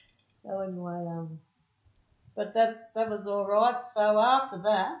 So anyway, but that was all right. So after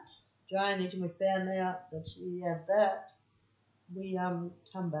that drainage, and we found out that she had that, we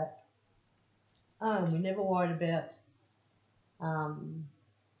come back. We never worried about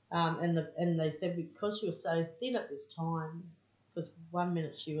and they said because she was so thin at this time, because 1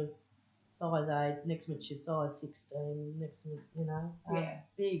 minute she was size 8, next minute she's size 16, next minute,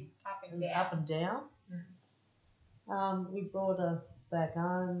 big up and down. We brought her back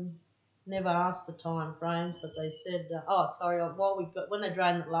home. Never asked the time frames, but they said, when they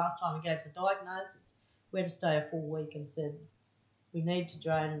drained it last time, we gave us a diagnosis. We had to stay a full week and said we need to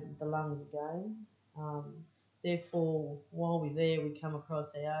drain the lungs again. Therefore, while we're there, we come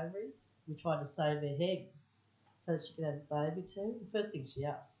across our ovaries. We tried to save her eggs so that she could have a baby too. The first thing she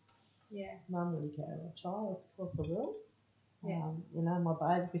asked, Mum, will you carry my child? I said, of course I will. My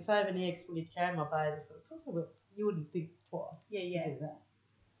baby. If we save any eggs, will you carry my baby? Of course I will. You wouldn't think twice to do that.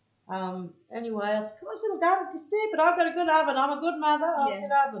 Anyway, I said, come on, little girl, don't be stupid. I've got a good oven. I'm a good mother. I've got a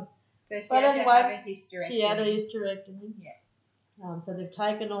good oven. So she had to have a hysterectomy. She had a hysterectomy. So they've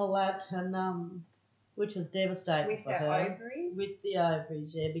taken all that, and which was devastating for her. With the ovaries? With the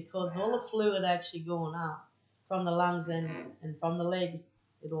ovaries, because all the fluid actually gone up from the lungs and from the legs.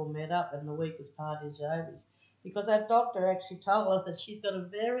 It all met up, and the weakest part is your ovaries. Because our doctor actually told us that she's got a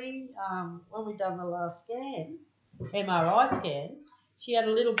very, when we done the last scan, MRI scan, she had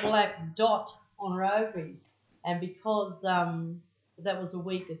a little black dot on her ovaries, and because that was the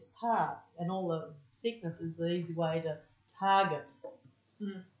weakest part, and all the sickness is the easy way to target,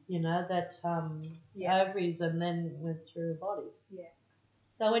 that ovaries, and then went through her body.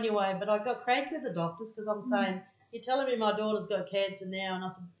 So anyway, but I got cranky with the doctors because I'm saying, you're telling me my daughter's got cancer now, and I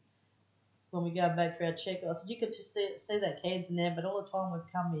said, when we go back for our check, I said, you could just see that cancer now, but all the time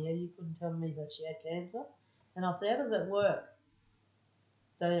we've come here, you couldn't tell me that she had cancer. And I said, how does that work?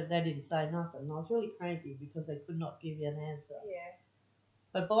 They didn't say nothing. And I was really cranky because they could not give you an answer.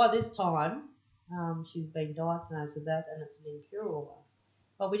 But by this time, she's been diagnosed with that, and it's an incurable one.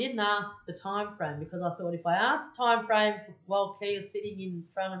 But we didn't ask the time frame because I thought if I asked the time frame while Kia's sitting in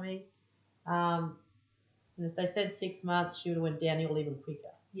front of me, and if they said 6 months, she would have went downhill even quicker.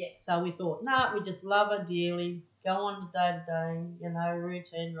 So we thought, we just love her dearly, go on to day-to-day,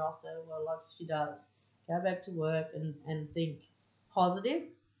 routine roster, like she does. Go back to work and think positive,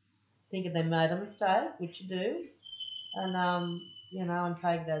 think if they made a mistake, which you do, and, and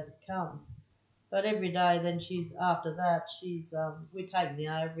take it as it comes. But every day then after that, we're taking the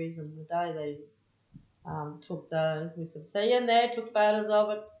ovaries, and the day they took those, we said, see you in there, took photos of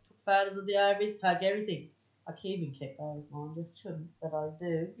it, took photos of the ovaries, take everything. I even kept those, mind you, shouldn't, but I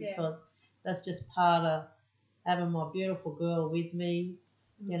do, because that's just part of having my beautiful girl with me,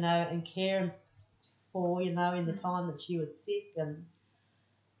 and caring for, in the time that she was sick, and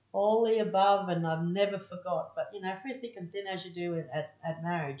all the above, and I've never forgot. But, through thick and thin, as you do at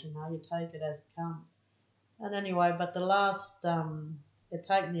marriage, you take it as it comes. And anyway, but the last, they're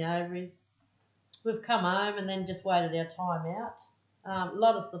taking the ovaries. We've come home and then just waited our time out. A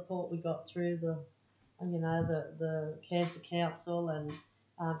lot of support we got through the Cancer Council and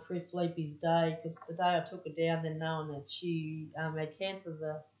through Sleepy's Day, because the day I took her down, then knowing that she had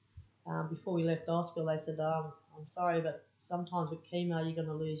cancer, before we left the hospital, they said, I'm sorry, but sometimes with chemo you're going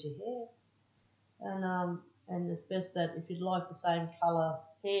to lose your hair. And and it's best that if you'd like the same colour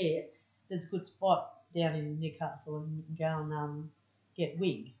hair, there's a good spot down in Newcastle and you can go and get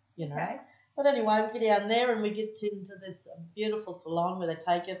wig, you know. Okay. But anyway, we get down there and we get into this beautiful salon where they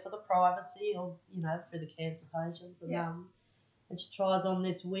take her for the privacy or, you know, for the cancer patients. And she tries on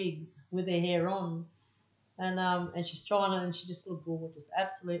this wigs with her hair on. And she's trying it and she just looked gorgeous,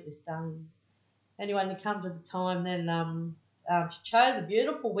 absolutely stunning. Anyway, when it come to the time, then she chose a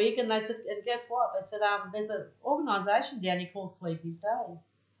beautiful wig, and they said, and guess what? They said, there's an organisation down here called Sleepy's Day,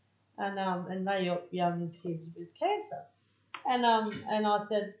 and they help young kids with cancer. And I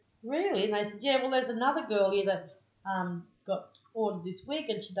said, really? And they said, yeah. Well, there's another girl here that got ordered this wig,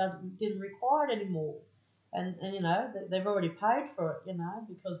 and she didn't require it anymore. And you know, they've already paid for it, you know,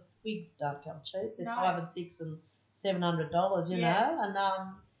 because wigs don't come cheap. They're $500 and $600 and $700, you know. And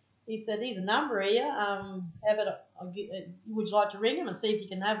he said, here's a number here. Would you like to ring him and see if you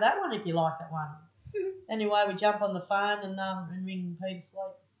can have that one if you like that one? Anyway, we jump on the phone and ring Peter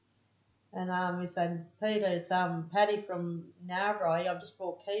Sleep. And we said, Peter, it's Paddy from Narrabri. I've just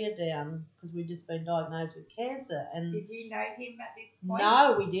brought Kia down because we've just been diagnosed with cancer. And did you know him at this point?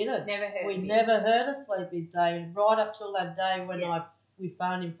 No, we didn't. Never heard of him. Never heard of Sleepy's Day right up till that day when we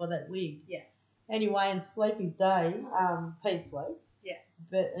found him for that wig. Yeah. Anyway, in Sleepy's Day, Pete Sleep. Yeah.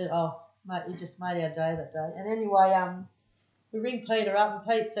 But mate, he just made our day that day. And anyway, we ring Peter up, and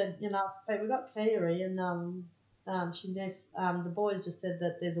Pete said, you know, Pete, we got Kia here, and the boys just said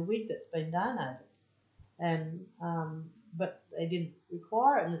that there's a wig that's been donated, and but they didn't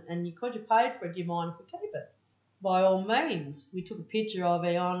require it, and because you paid for it, do you mind if we keep it? By all means. We took a picture of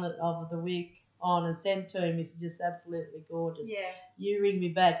the wig on and sent to him. It's just absolutely gorgeous. Yeah. You ring me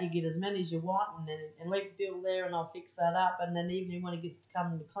back, you get as many as you want, and leave the bill there, and I'll fix that up. And then even when it gets to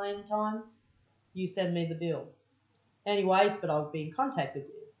come to clean time, you send me the bill. Anyways, but I'll be in contact with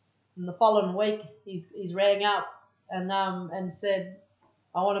you. And the following week, he's rang up and said,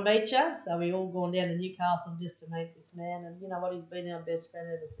 I want to meet you. So we all gone down to Newcastle just to meet this man. And you know what? He's been our best friend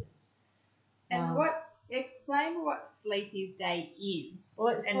ever since. And explain what Sleepy's Day is.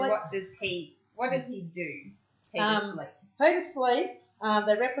 Well, what does he do? Peter Sleep. Peter Sleep,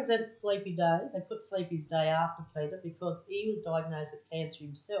 they represent Sleepy Day. They put Sleepy's Day after Peter because he was diagnosed with cancer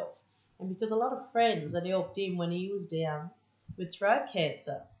himself. And because a lot of friends that helped him when he was down with throat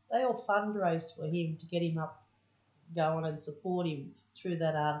cancer, they all fundraised for him to get him up going and support him through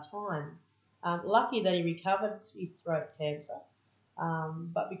that hard time. Lucky that he recovered his throat cancer,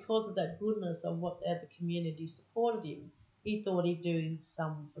 but because of that goodness of what the community supported him, he thought he'd do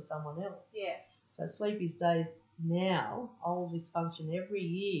some for someone else. Yeah. So Sleepy's Days now hold this function every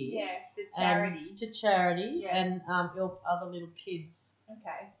year. Yeah, to charity and help other little kids.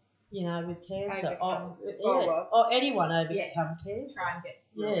 Okay. You know, with cancer, or anyone overcome cancer. Try and get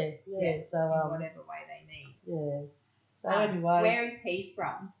through it. Yeah. So in whatever way they need. Yeah. So anyway, where is he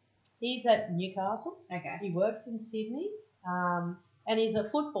from? He's at Newcastle. Okay. He works in Sydney, and he's a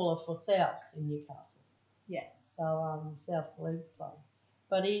footballer for Souths in Newcastle. Yeah. So Souths Leagues Club.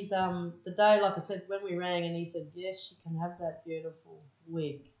 But he's the day, like I said, when we rang, and he said yes, she can have that beautiful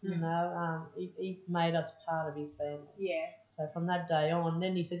wig. You know, he made us part of his family. Yeah. So from that day on,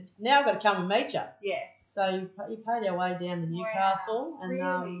 then he said, now I've got to come and meet you. Yeah. So he paid our way down to Newcastle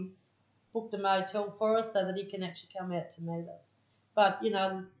and booked a motel for us so that he can actually come out to meet us. But, you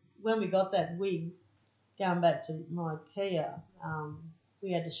know, when we got that wig, going back to my Kia,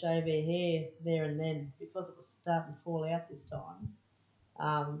 we had to shave our hair there and then because it was starting to fall out this time.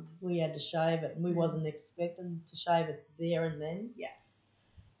 We had to shave it, and we wasn't expecting to shave it there and then. Yeah.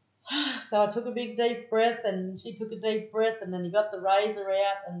 So I took a big deep breath, and she took a deep breath, and then he got the razor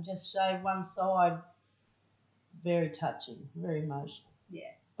out and just shaved one side. Very touching, very emotional.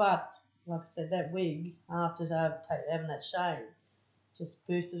 Yeah. But like I said, that wig after having that shave just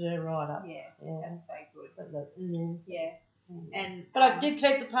boosted her right up. Yeah. That's so good. But I did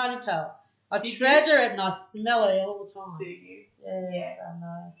keep the ponytail. I treasure it, and I smell it all the time. Do you? Yes, I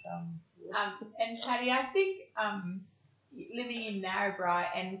know. It's and Paddy, I think living in Narrabri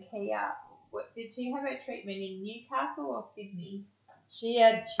and Kia, did she have her treatment in Newcastle or Sydney? She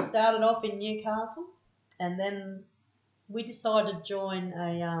started off in Newcastle, and then we decided to join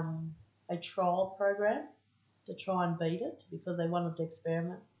a trial program to try and beat it because they wanted to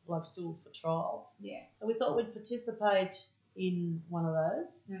experiment, like still for trials. Yeah. So we thought we'd participate in one of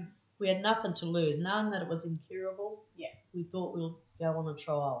those. Mm. We had nothing to lose, knowing that it was incurable. Yeah. We thought we'll go on a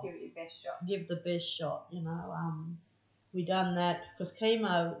trial. Give it your best shot. Give the best shot, you know. We done that because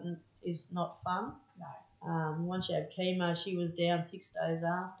chemo is not fun. No. Once you have chemo, she was down 6 days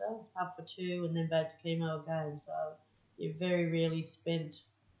after, up for 2, and then back to chemo again. So you very rarely spent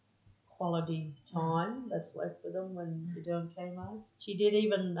quality time that's left with them when you're doing chemo. She did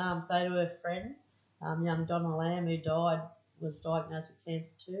even say to her friend, young Donna Lamb, who died, was diagnosed with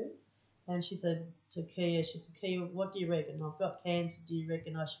cancer too. And she said to Kia, Kia, what do you reckon? I've got cancer. Do you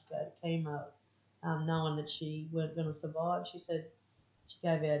reckon I should go to chemo? Knowing that she weren't going to survive. She said, she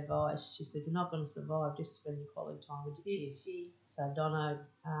gave her advice. She said, you're not going to survive, just spend your quality time with your kids. So Donna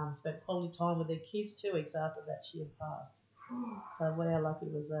spent quality time with their kids 2 weeks after that she had passed. So how lucky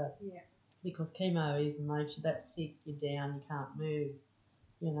was that? Yeah. Because chemo is makes you that sick, you're down, you can't move,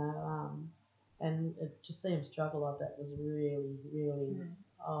 you know. And to see them struggle like that was really, really,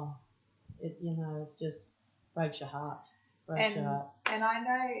 it's just breaks your heart. And I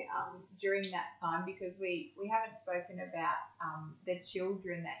know during that time, because we haven't spoken about the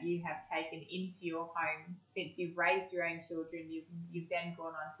children that you have taken into your home since you've raised your own children. You've then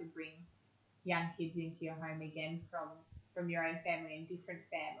gone on to bring young kids into your home again from your own family and different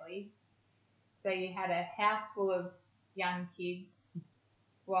families. So you had a house full of young kids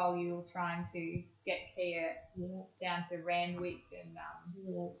while you were trying to get Kia down to Randwick and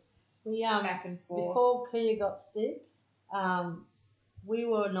back and forth. Before Kia got sick, we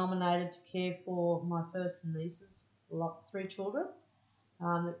were nominated to care for my first nieces, 3 children.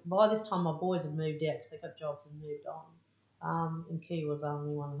 By this time, my boys had moved out because they got jobs and moved on. And Kia was the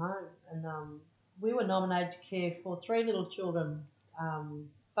only one home. And we were nominated to care for 3 little children.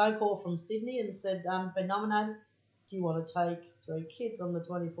 Phone call from Sydney and said, been nominated. Do you want to take 3 kids on the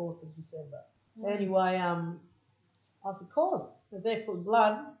 24th of December? Anyway, I said, of course, they're there for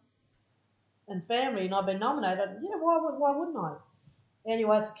blood and family, and I've been nominated. Yeah, why wouldn't I?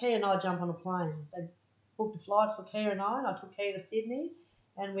 Anyway, so Kia and I jumped on a plane. They booked a flight for Kia and I took Kia to Sydney,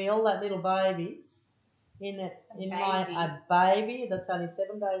 and we held that little baby a baby that's only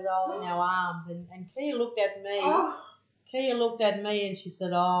 7 days old in our arms, and Kia looked at me. Kia looked at me and she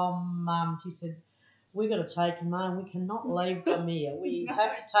said, "Oh, Mum," she said, "we got to take him home. We cannot leave them here. We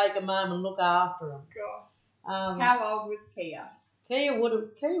have to take him home and look after him." Gosh. How old was Kia? Kia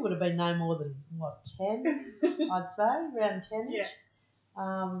would have been no more than 10, I'd say, around 10ish.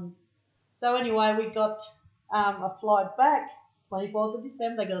 Yeah. So anyway, we got a flight back, 24th of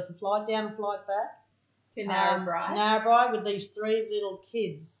December. They got us a flight down and flight back to Narrabri. To Narrabri with these 3 little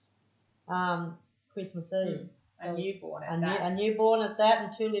kids. Christmas Eve. So a newborn at that,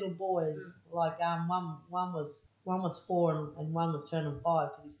 and 2 little boys. Like one was 4 and one was turning 5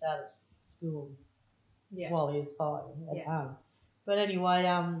 because he started school while he was 5 at home. But anyway,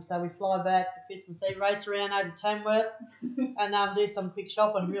 so we fly back to Christmas Eve, race around over Tamworth, and do some quick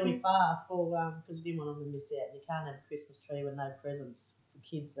shopping really fast because we didn't want them to miss out. You can't have a Christmas tree with no presents for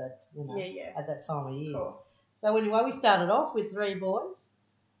kids that at that time of year. Cool. So anyway, we started off with 3 boys.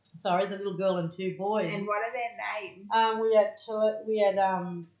 Sorry, the little girl and 2 boys. And what are their names?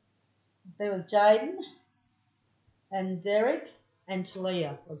 There was Jaden and Derek and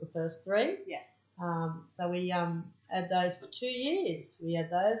Talia was the first 3. Yeah. So we had those for 2 years. We had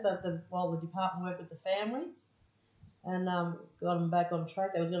those while the department worked with the family, and got them back on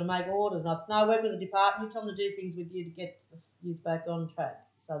track. They was going to make orders, and I said, "No, work with the department. You tell them to do things with you to get you back on track."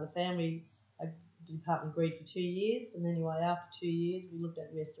 So the family. The department agreed for 2 years, and anyway, after 2 years, we looked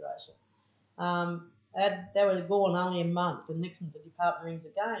at restoration. They were gone only a month, and next month the department rings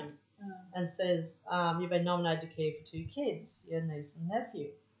again and says, "You've been nominated to care for 2 kids, your niece and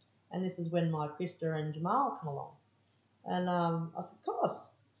nephew." And this is when my Krista and Jamal come along. And I said, "Of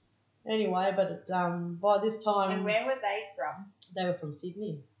course." Anyway, but by this time... And where were they from? They were from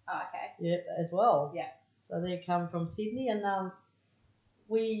Sydney. Oh, okay. Yeah, as well. Yeah. So they come from Sydney, and...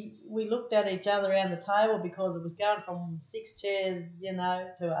 We looked at each other around the table because it was going from 6 chairs,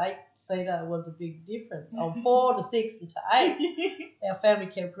 to 8-seater was a big difference. 4 to 6 and to 8. Our family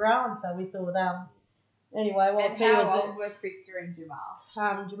kept growing, so we thought, anyway. Well, and how old were Krista and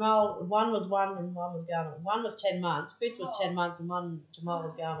Jamal? Jamal, one was 1 and one was going on. One was 10 months. Chris was 10 months, and Jamal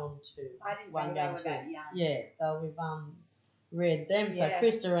was going on 2. I didn't know they were that young. Yeah, so we've read them. So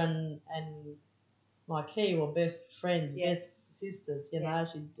Krista and my Kia were best friends, best sisters, they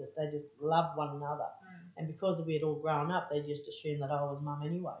just loved one another. And because we had all grown up, they just assumed that I was mum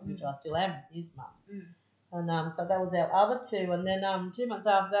anyway, which I still am, his mum. And so that was our other 2, and then 2 months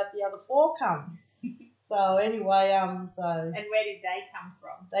after that, the other 4 come. So anyway, And where did they come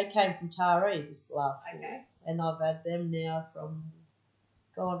from? They came from Taree, this last 4, and I've had them now from,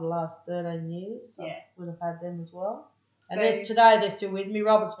 the last 13 years. So I would have had them as well. And today they're still with me.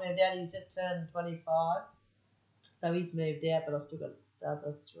 Robert's moved out. He's just turned 25. So he's moved out, but I've still got the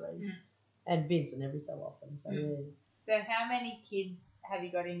other 3. And Vincent every so often. So So how many kids have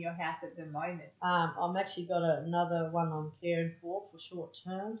you got in your house at the moment? I'm actually got another one I'm caring for short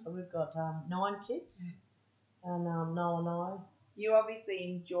term. So we've got 9 kids, and Noah and I. You obviously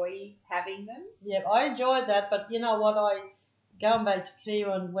enjoy having them. Yeah, I enjoyed that, but you know what? Going back to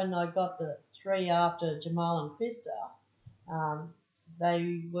Kieran, when I got the 3 after Jamal and Krista,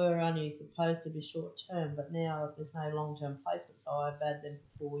 they were only supposed to be short term, but now there's no long term placement, so I've had them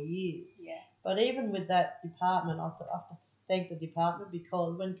for 4 years. Yeah. But even with that department, I have to thank the department,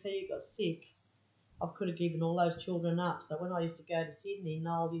 because when Kia got sick, I could have given all those children up. So when I used to go to Sydney,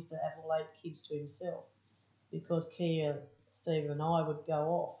 Noel used to have all 8 kids to himself, because Kia, Steve and I would go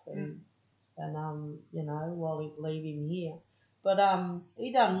off and you know, while he'd leave him here. But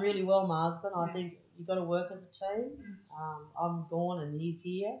he done really well, my husband. I think you got to work as a team. I'm gone and he's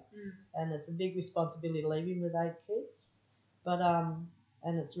here, and it's a big responsibility to leave him with 8 kids. But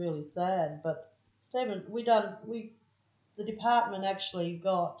and it's really sad. But Stephen, the department actually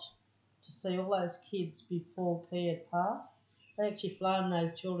got to see all those kids before Kia had passed. They actually flown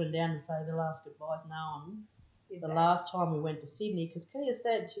those children down to say their last goodbyes. No one. The last time we went to Sydney, because Kia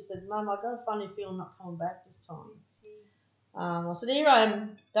said, she said, Mum, I got a funny feeling not coming back this time. I said, here I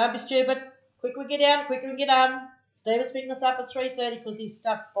am, don't be stupid, quick we get out, quick we get home. Stephen's picking us up at 3:30 because he's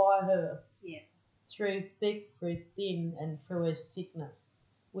stuck by her. Yeah. Through thick, through thin, and through her sickness,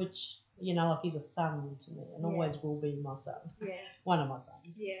 which, you know, like he's a son to me and always will be my son. Yeah. One of my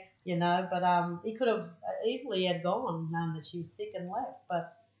sons. Yeah. You know, but he could have easily had gone, known that she was sick and left,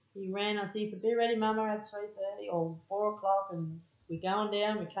 but he ran us. He said, be ready, Mama, at 3:30 or 4 o'clock, and we're going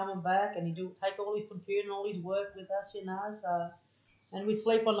down, we're coming back, and he'd take all his computer and all his work with us, you know. So, and we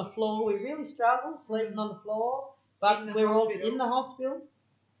sleep on the floor. We really struggled sleeping on the floor, but we were all in the hospital.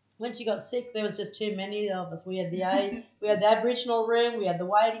 When she got sick, there was just too many of us. We had we had the Aboriginal room, we had the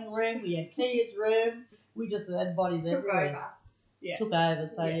waiting room, we had Kia's room. We just had bodies everywhere. Over. Yeah. Took over.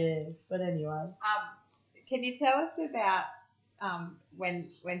 So yeah. But anyway. Can you tell us about when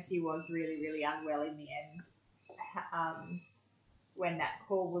she was really, really unwell in the end, when that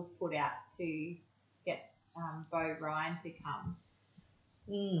call was put out to get Beau Ryan to come?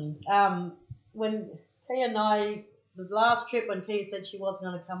 When Kia and I, the last trip when Kia said she wasn't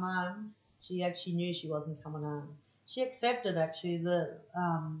going to come home, she actually knew she wasn't coming home. She accepted actually the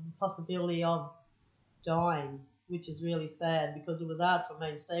possibility of dying, which is really sad, because it was hard for me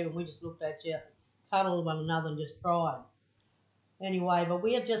and Stephen. We just looked at you, cuddled one another and just cried. Anyway, but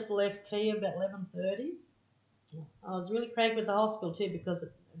we had just left Kia about 11:30. I was really cranked with the hospital too, because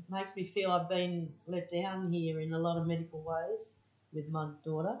it makes me feel I've been let down here in a lot of medical ways with my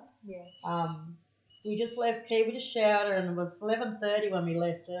daughter. Yeah. We just left Kia, we just showered her, and it was 11:30 when we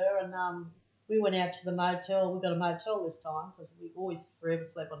left her, and we went out to the motel. We got a motel this time because we always forever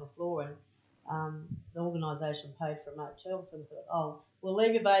slept on the floor, and the organisation paid for a motel, so we thought, oh, we'll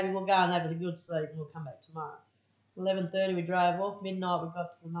leave you, baby, we'll go and have a good sleep and we'll come back tomorrow. 11:30 we drove off, midnight we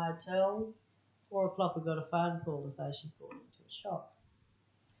got to the motel, 4 o'clock we got a phone call to say she's gone into a shock.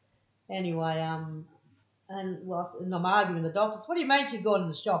 Anyway, and I'm arguing with the doctors, what do you mean she's gone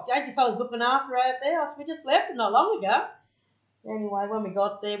into shock? Ain't you fellas looking after her out there? I said, we just left her not long ago. Anyway, when we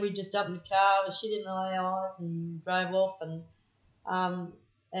got there, we just jumped in the car with shit in our eyes and drove off, and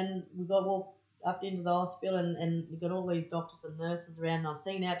we got walked up into the hospital, and we got all these doctors and nurses around, and I'm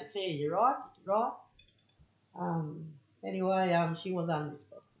singing out to Kia, you right? You right? Anyway, she was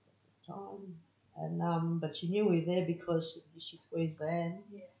unresponsive at this time, and but she knew we were there because she squeezed the hand.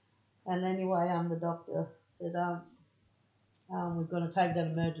 Yeah. And anyway, the doctor said, we're going to take that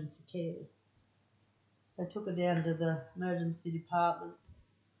emergency care. They took her down to the emergency department,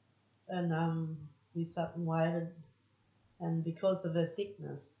 and we sat and waited. And because of her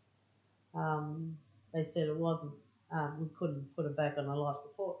sickness, they said it wasn't, we couldn't put her back on a life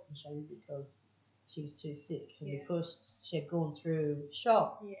support machine because she was too sick. And because she had gone through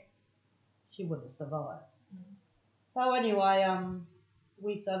shock, she wouldn't have survived. So anyway,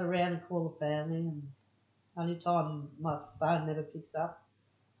 we sat around and called the family, and only time my phone never picks up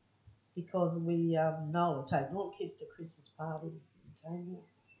because we know we're taking all the kids to a Christmas party in Tanya.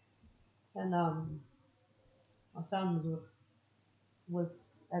 And my sons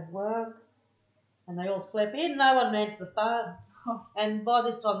was at work, and they all slept in. No one answered the phone. And by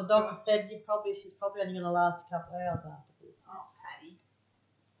this time, the doctor said she's probably only going to last a couple of hours after this. Oh, Patty.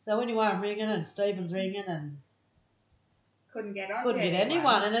 So anyway, I'm ringing, and Stephen's ringing, and couldn't get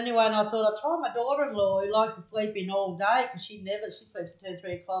anyone. And anyway, and I thought I'd try my daughter-in-law, who likes to sleep in all day, because she sleeps at 2,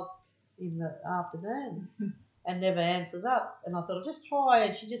 3 o'clock in the afternoon and never answers up. And I thought I'll just try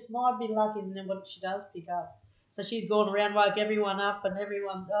it. She just might be lucky, and then what she does pick up. So she's gone around, woke everyone up, and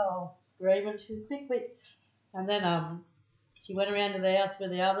everyone's screaming. She's quick. And then she went around to the house where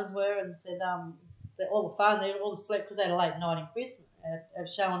the others were and said that all the fun, they all slept because they had a late night in Christmas,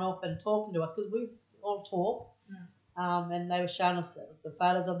 showing off and talking to us because we all talk. And they were showing us the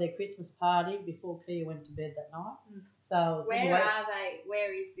photos of their Christmas party before Kia went to bed that night. So Where anyway, are they?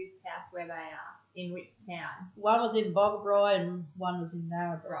 Where is this house where they are? In which town? one was in Boggabri and one was in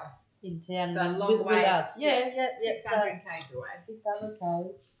Narrabri. Right. In town So a long way. with us. Yeah. 600 k's away. 600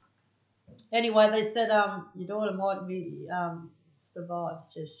 k's. Anyway, they said your daughter might be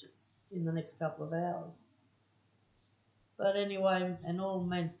survives just in the next couple of hours. But anyway, and all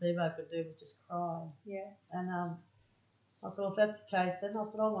me and Steve-O could do was just cry. Yeah. And I said, well, if that's the case, then I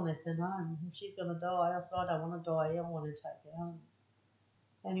said, I want her sent home. If she's going to die, I said, I don't want to die here. I want to take her home.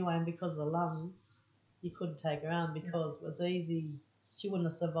 Anyway, and because of the lungs, you couldn't take her home because it was easy. She wouldn't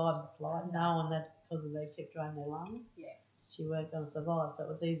have survived the flight, knowing that because they kept draining their lungs. Yeah. She weren't going to survive, so it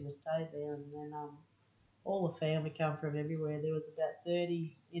was easy to stay there. And then all the family come from everywhere. There was about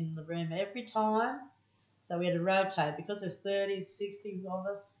 30 in the room every time. So we had to rotate. Because there's 30, 60 of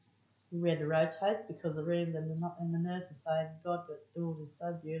us, we had to rotate because the room and the nurses saying, God, that daughter is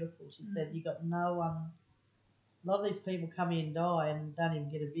so beautiful. She said, you got no one. A lot of these people come in and die and don't even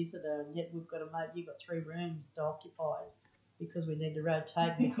get a visitor, and yet we've got to you've got 3 rooms to occupy because we need to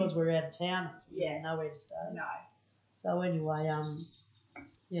rotate because we're out of towners. We have nowhere to stay. No. So anyway,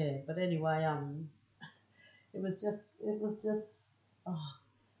 it was just,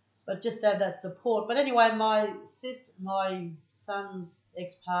 but just to have that support. But anyway, my son's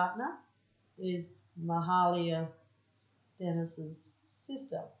ex-partner is Mahalia Dennis's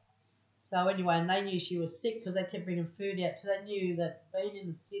sister. So anyway, and they knew she was sick because they kept bringing food out. So they knew that being in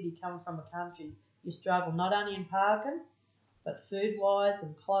the city, coming from a country, you struggle not only in parking, but food-wise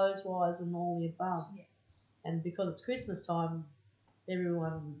and clothes-wise and all the above. Yeah. And because it's Christmas time,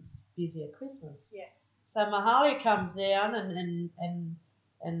 everyone's busy at Christmas. Yeah. So Mahalia comes down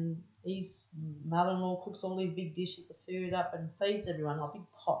and his mother-in-law cooks all these big dishes of food up and feeds everyone, like big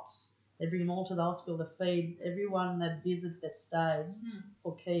pots. They bring them all to the hospital to feed everyone that stayed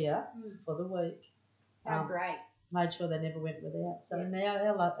for Kia for the week. How great. Made sure they never went without. So now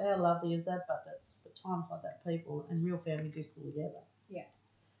how lovely is that? But times like that, people and real family do pull together. Yeah.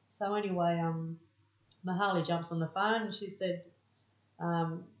 So anyway, Mahalia jumps on the phone and she said,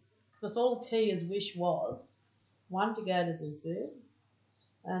 because all Kia's wish was, 1, to go to the zoo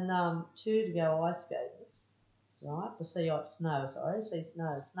and 2, to go ice skating. Right, to see snow. See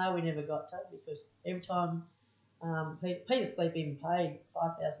snow. Snow we never got to because every time Peter Sleep even paid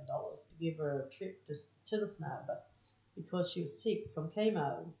 $5,000 to give her a trip to the snow, but because she was sick from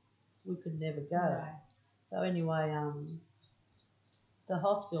chemo, we could never go. No. So anyway, the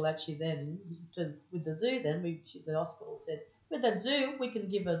hospital actually then, with the zoo then, the hospital said, with the zoo we can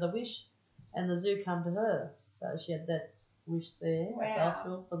give her the wish, and the zoo come to her. So she had that wish there at the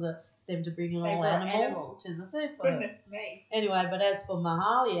hospital for them to bring in all animals to the zoo for her. Goodness me. Anyway, but as for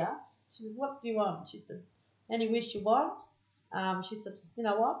Mahalia, she said, what do you want? She said, any wish you want? She said, you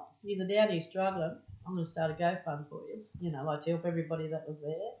know what? You're down here struggling. I'm going to start a GoFund for you. Like to help everybody that was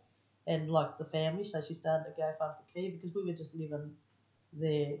there and like the family. So she started a GoFund for Kia because we were just living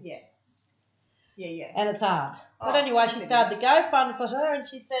there. Yeah. Yeah. And it's hard. But anyway, she started the GoFund for her and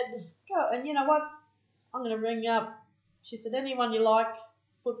she said, go. And you know what? I'm going to ring you up. She said, anyone you like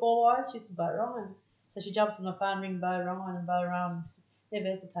football-wise? She said, Bo Ryan. So she jumps on the phone, ring Bo Ryan, and Bo Ryan never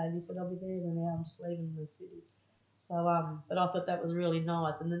hesitated. He said, I'll be there in an hour. I'm just leaving the city. So, but I thought that was really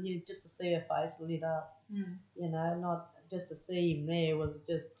nice. And then just to see her face lit up, not just to see him there was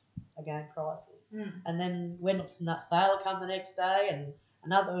just, again, priceless. And then when Sailor come the next day and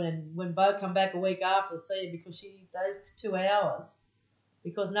when Bo come back a week after to see her because those 2 hours,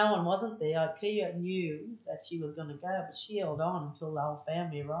 because no one wasn't there, Kia knew that she was going to go, but she held on until the whole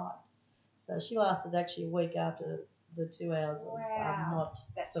family arrived. So she lasted actually a week after the 2 hours of not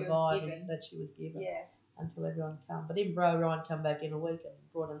surviving that she was given until everyone came. But even Bo Ryan come back in a week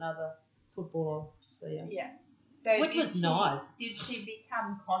and brought another footballer to see her. Yeah. So which was nice. Did she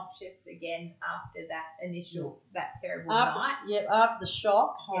become conscious again after that terrible night? Yeah, after the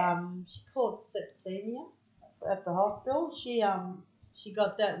shock, she caught septicemia at the hospital. She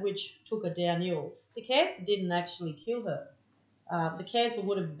got that, which took her downhill. The cancer didn't actually kill her. The cancer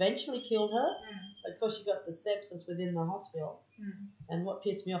would have eventually killed her because she got the sepsis within the hospital. And what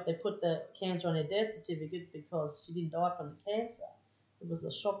pissed me off, they put the cancer on her death certificate because she didn't die from the cancer. It was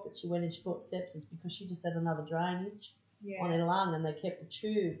a shock that she went and she caught sepsis because she just had another drainage on her lung and they kept a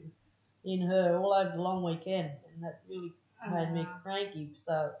tube in her all over the long weekend. And that really made me cranky.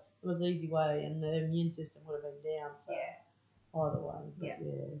 So it was an easy way and the immune system would have been down. So either way.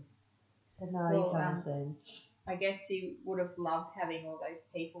 But But no, you can't see him. I guess she would have loved having all those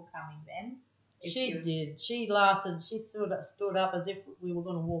people coming then. She did. She lasted. She stood up as if we were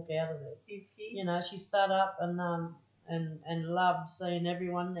going to walk out of there. Did she? You know, she sat up and loved seeing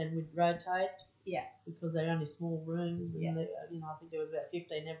everyone, and would rotate. Yeah. Because they're only small rooms. Yeah. And I think there was about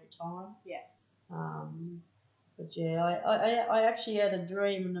 15 every time. Yeah. But yeah, I actually had a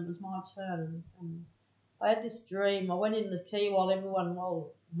dream, and it was my turn, and I had this dream. I went in the quay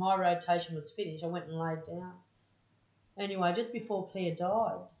while my rotation was finished. I went and laid down. Anyway, just before Kia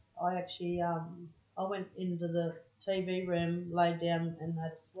died, I actually I went into the TV room, laid down, and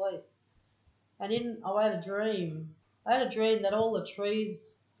had a sleep. And I had a dream. I had a dream that all the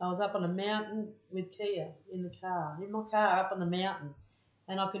trees. I was up on a mountain with Kia in the car, in my car up on the mountain,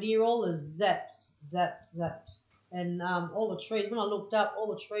 and I could hear all the zaps, zaps, zaps. And all the trees, when I looked up, all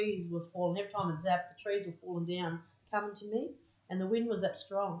the trees were falling. Every time I zapped, the trees were falling down, coming to me, and the wind was that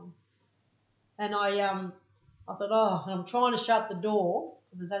strong. And I thought, and I'm trying to shut the door,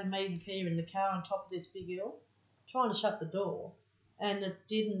 because there's only me and Kia in the car on top of this big hill, trying to shut the door, and it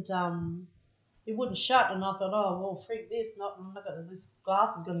didn't, it wouldn't shut, and I thought, well, freak this, this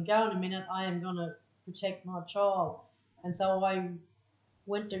glass is going to go in a minute, I am going to protect my child. And so I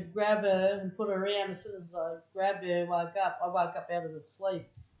went to grab her and put her around. As soon as I grabbed her, I woke up out of the sleep,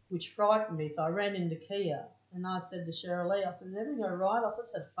 which frightened me. So I ran into Kia, and I said to Cheryl Lee, I said, is everything all right? I said, I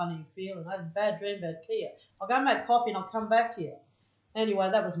just had a funny feeling. I had a bad dream about Kia. I'll go make coffee and I'll come back to you. Anyway,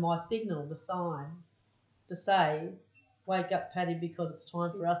 that was my signal, the sign, to say, wake up, Patty, because it's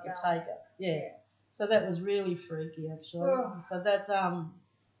time for us to take her. Yeah. So that was really freaky, actually. Oh. So that,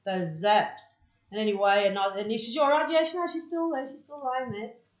 those zaps. And anyway, and he says, you all right? Yeah, no, she's still there. She's still laying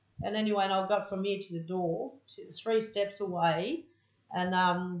there. And anyway, and I got from here to the door, 3 steps away, and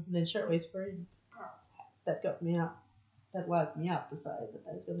then Cheryl screamed. That got me up. That woke me up to say that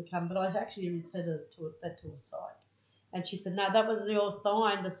they was going to come. But I actually said that to a psych. And she said, no, that was your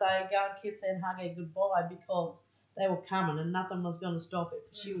sign to say go and kiss her and hug her goodbye, because they were coming and nothing was going to stop it,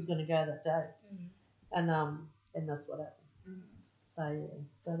 because she was going to go that day. And that's what happened. So yeah,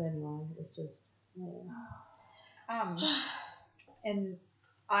 but anyway, it's just and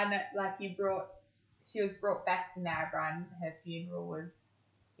I know, like she was brought back to Narrabri, and her funeral was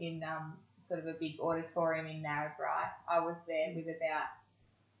in sort of a big auditorium in Narrabri. I was there with about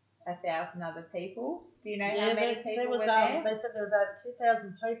 1,000 other people. Do you know how many people were there? They said there was over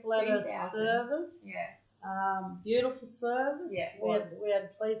 2,000 people at a service. Yeah. Beautiful service. Yeah, we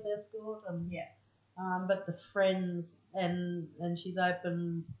had police escort, and but the friends and she's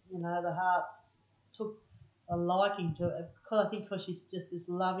open. The hearts took a liking to it, because she's just this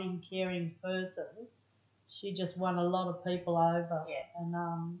loving, caring person. She just won a lot of people over. Yeah. And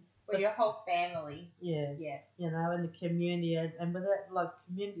your whole family. Yeah. Yeah. And the community, and with that,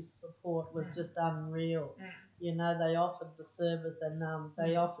 community support was just unreal. They offered the service, and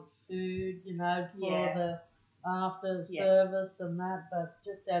they offered food, for the after service and that. But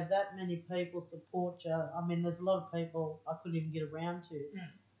just to have that many people support you, I mean, there's a lot of people I couldn't even get around to.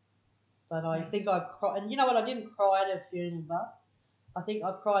 But I think I cried, and you know what? I didn't cry at her funeral, but I think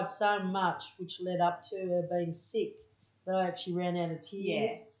I cried so much, which led up to her being sick, that I actually ran out of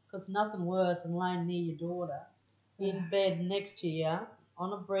tears. Because nothing worse than laying near your daughter in bed next to you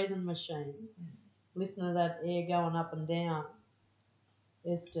on a breathing machine, listening to that air going up and down.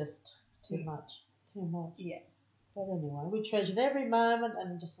 It's just too much. Yeah. But anyway, we treasured every moment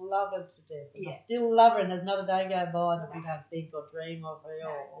and just loved her to death. And I still love her, and there's not a day go by that we don't think or dream of her.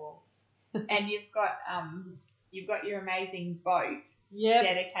 Or And you've got your amazing boat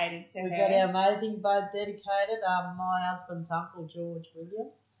dedicated to her. We've got our amazing boat dedicated. My husband's uncle, George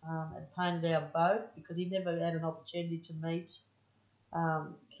Williams, had painted our boat, because he never had an opportunity to meet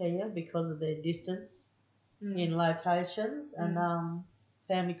Kia because of their distance in locations and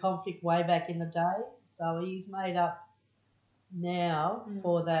family conflict way back in the day. So he's made up now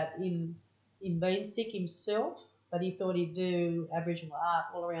for that in being sick himself. But he thought he'd do Aboriginal art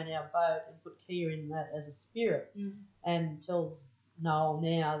all around our boat and put Kia in that as a spirit. And tells Noel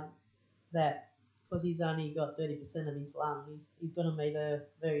now that, because he's only got 30% of his lung, he's going to meet her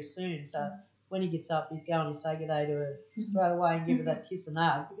very soon. So when he gets up, he's going to say good day to her straight away and give her that kiss and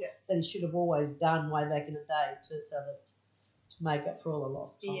hug that he should have always done way back in the day to make up for all the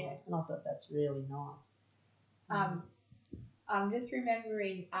lost time. And I thought that's really nice. I'm just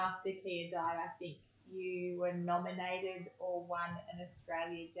remembering after Kia died, I think you were nominated or won a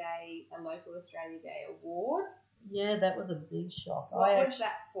local Australia Day award. Yeah, that was a big shock. What was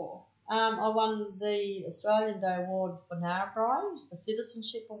that for? I won the Australian Day Award for Narrabri, a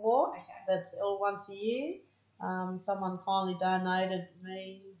citizenship award. Okay. That's all once a year. Someone kindly donated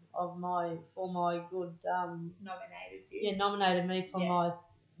me for my good Nominated you. yeah, nominated me for Yeah.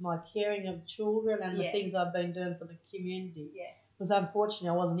 my caring of children and the Yes. things I've been doing for the community. Yes. Because unfortunately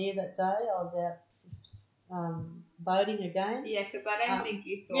I wasn't here that day. I was out voting again. Yeah, because I don't think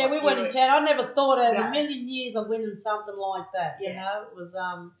you thought. Yeah, we you went in would- town. I never thought over No. a million years of winning something like that. You Yeah. know, it was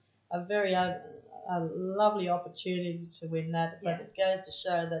a very a lovely opportunity to win that. But Yeah. it goes to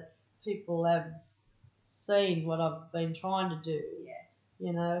show that people have seen what I've been trying to do. Yeah.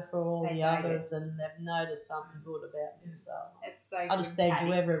 You know, for all They the noticed. others, and they've noticed something good about me. So It's so I good, just thank Patty.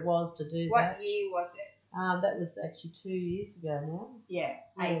 whoever it was to do What that. year was it? That was actually 2 years ago now. Yeah,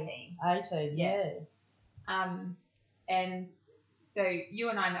 Yeah. 18. 18, yeah. And so you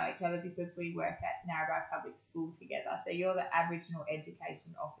and I know each other because we work at Narrabri Public School together. So you're the Aboriginal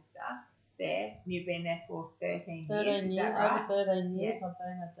Education Officer there. You've been there for 13 years. 13 Is years, that right? over 13 years Yeah. I've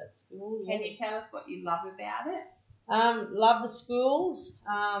been at that school. Can you Yes. tell us what you love about it? Love the school.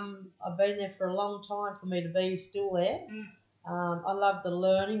 I've been there for a long time for me to be still there. I love the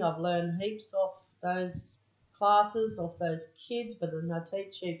learning. I've learned heaps off those classes, off those kids, but then I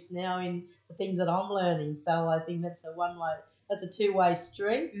teach heaps now in the things that I'm learning. So I think that's a two-way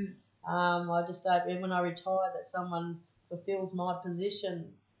street. I just hope when I retire that someone fulfills my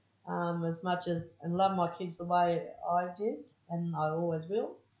position as much as, and love my kids the way I did, and I always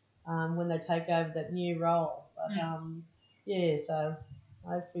will, when they take over that new role. But yeah, so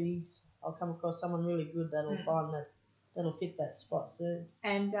hopefully I'll come across someone really good that'll fit that spot soon.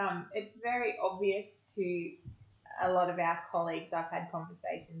 And it's very obvious to a lot of our colleagues. I've had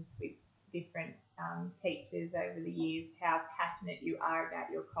conversations with different teachers over the years how passionate you are about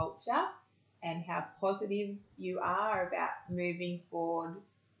your culture and how positive you are about moving forward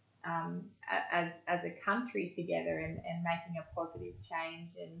as a country together and making a positive change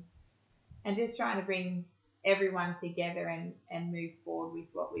and just trying to bring everyone together and move forward with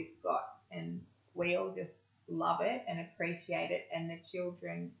what we've got. And we all just love it and appreciate it, and the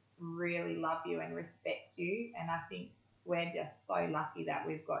children really love you and respect you, and I think we're just so lucky that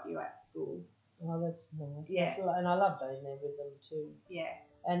we've got you at school. Oh, that's nice. Yeah. And I love being there with them too. Yeah.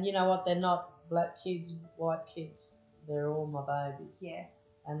 And you know what? They're not black kids, white kids. They're all my babies. Yeah.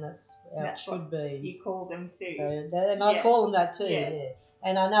 And that's how it should be. You call them too. And I call them that too, yeah.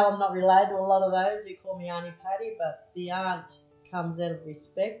 And I know I'm not related to a lot of those who call me Auntie Patty, but the aunt comes out of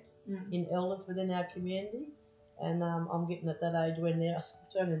respect in elders within our community. And I'm getting at that age when they're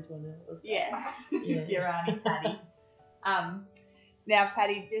turning into an elder. So, yeah. Yeah. Your Auntie Patty. Now,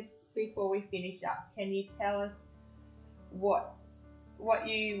 Patty, just before we finish up, can you tell us what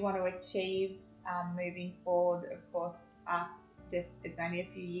you want to achieve moving forward? Of course, it's only a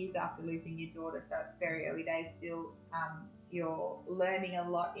few years after losing your daughter, so it's very early days still. You're learning a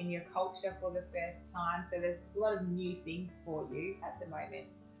lot in your culture for the first time, so there's a lot of new things for you at the moment.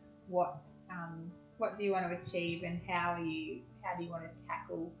 What do you want to achieve, and how do you want to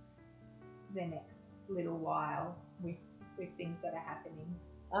tackle the next little while with things that are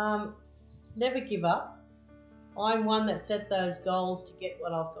happening? Never give up. I'm one that set those goals to get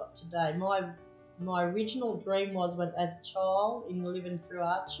what I've got today. My original dream was when, as a child, in living through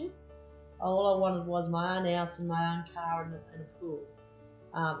hardship, all I wanted was my own house and my own car and a pool.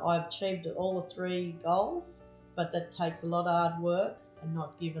 I've achieved all the 3 goals, but that takes a lot of hard work and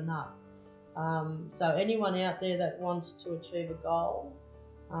not giving up. So anyone out there that wants to achieve a goal,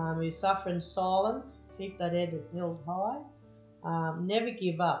 who's suffering silence, keep that head held high. Never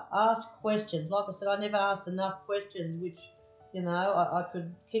give up. Ask questions. Like I said, I never asked enough questions, which, I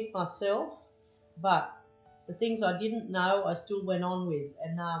could kick myself, but the things I didn't know, I still went on with.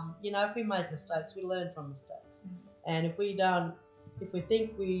 And, if we make mistakes, we learn from mistakes. And if we don't,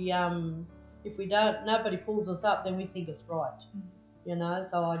 nobody pulls us up, then we think it's right.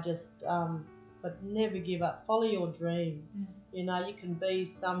 So I just, but never give up. Follow your dream. You can be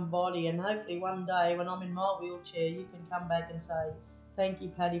somebody, and hopefully one day when I'm in my wheelchair, you can come back and say, thank you,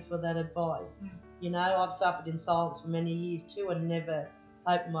 Patty, for that advice. I've suffered in silence for many years too and never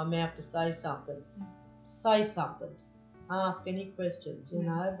opened my mouth to say something. Say something. Ask any questions,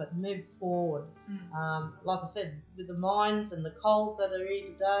 but move forward. Like I said, with the mines and the coals that are here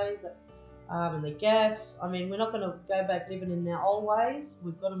today, and the gas, we're not going to go back living in our old ways.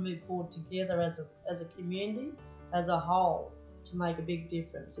 We've got to move forward together as a community, as a whole, to make a big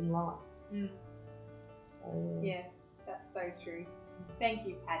difference in life. So, yeah, that's so true. Thank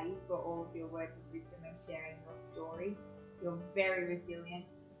you, Patty, for all of your words of wisdom and sharing your story. You're very resilient,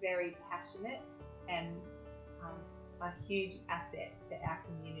 very passionate, and a huge asset to our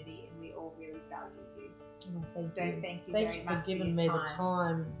community, and we all really value you. Oh, thank you. Thank you very much for giving your me time. the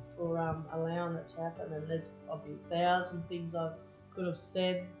time, for allowing it to happen. And there's probably 1,000 things I've could have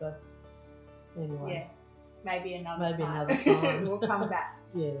said, but anyway. Yeah. Maybe another Maybe time. another time. We'll come back.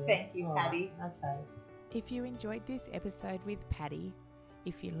 Yeah. Thank you, All Paddy. right, okay. If you enjoyed this episode with Paddy,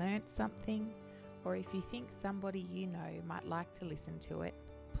 if you learnt something, or if you think somebody you know might like to listen to it,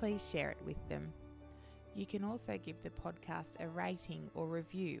 please share it with them. You can also give the podcast a rating or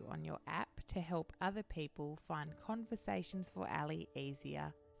review on your app to help other people find Conversations for Ali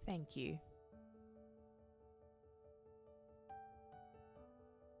easier. Thank you.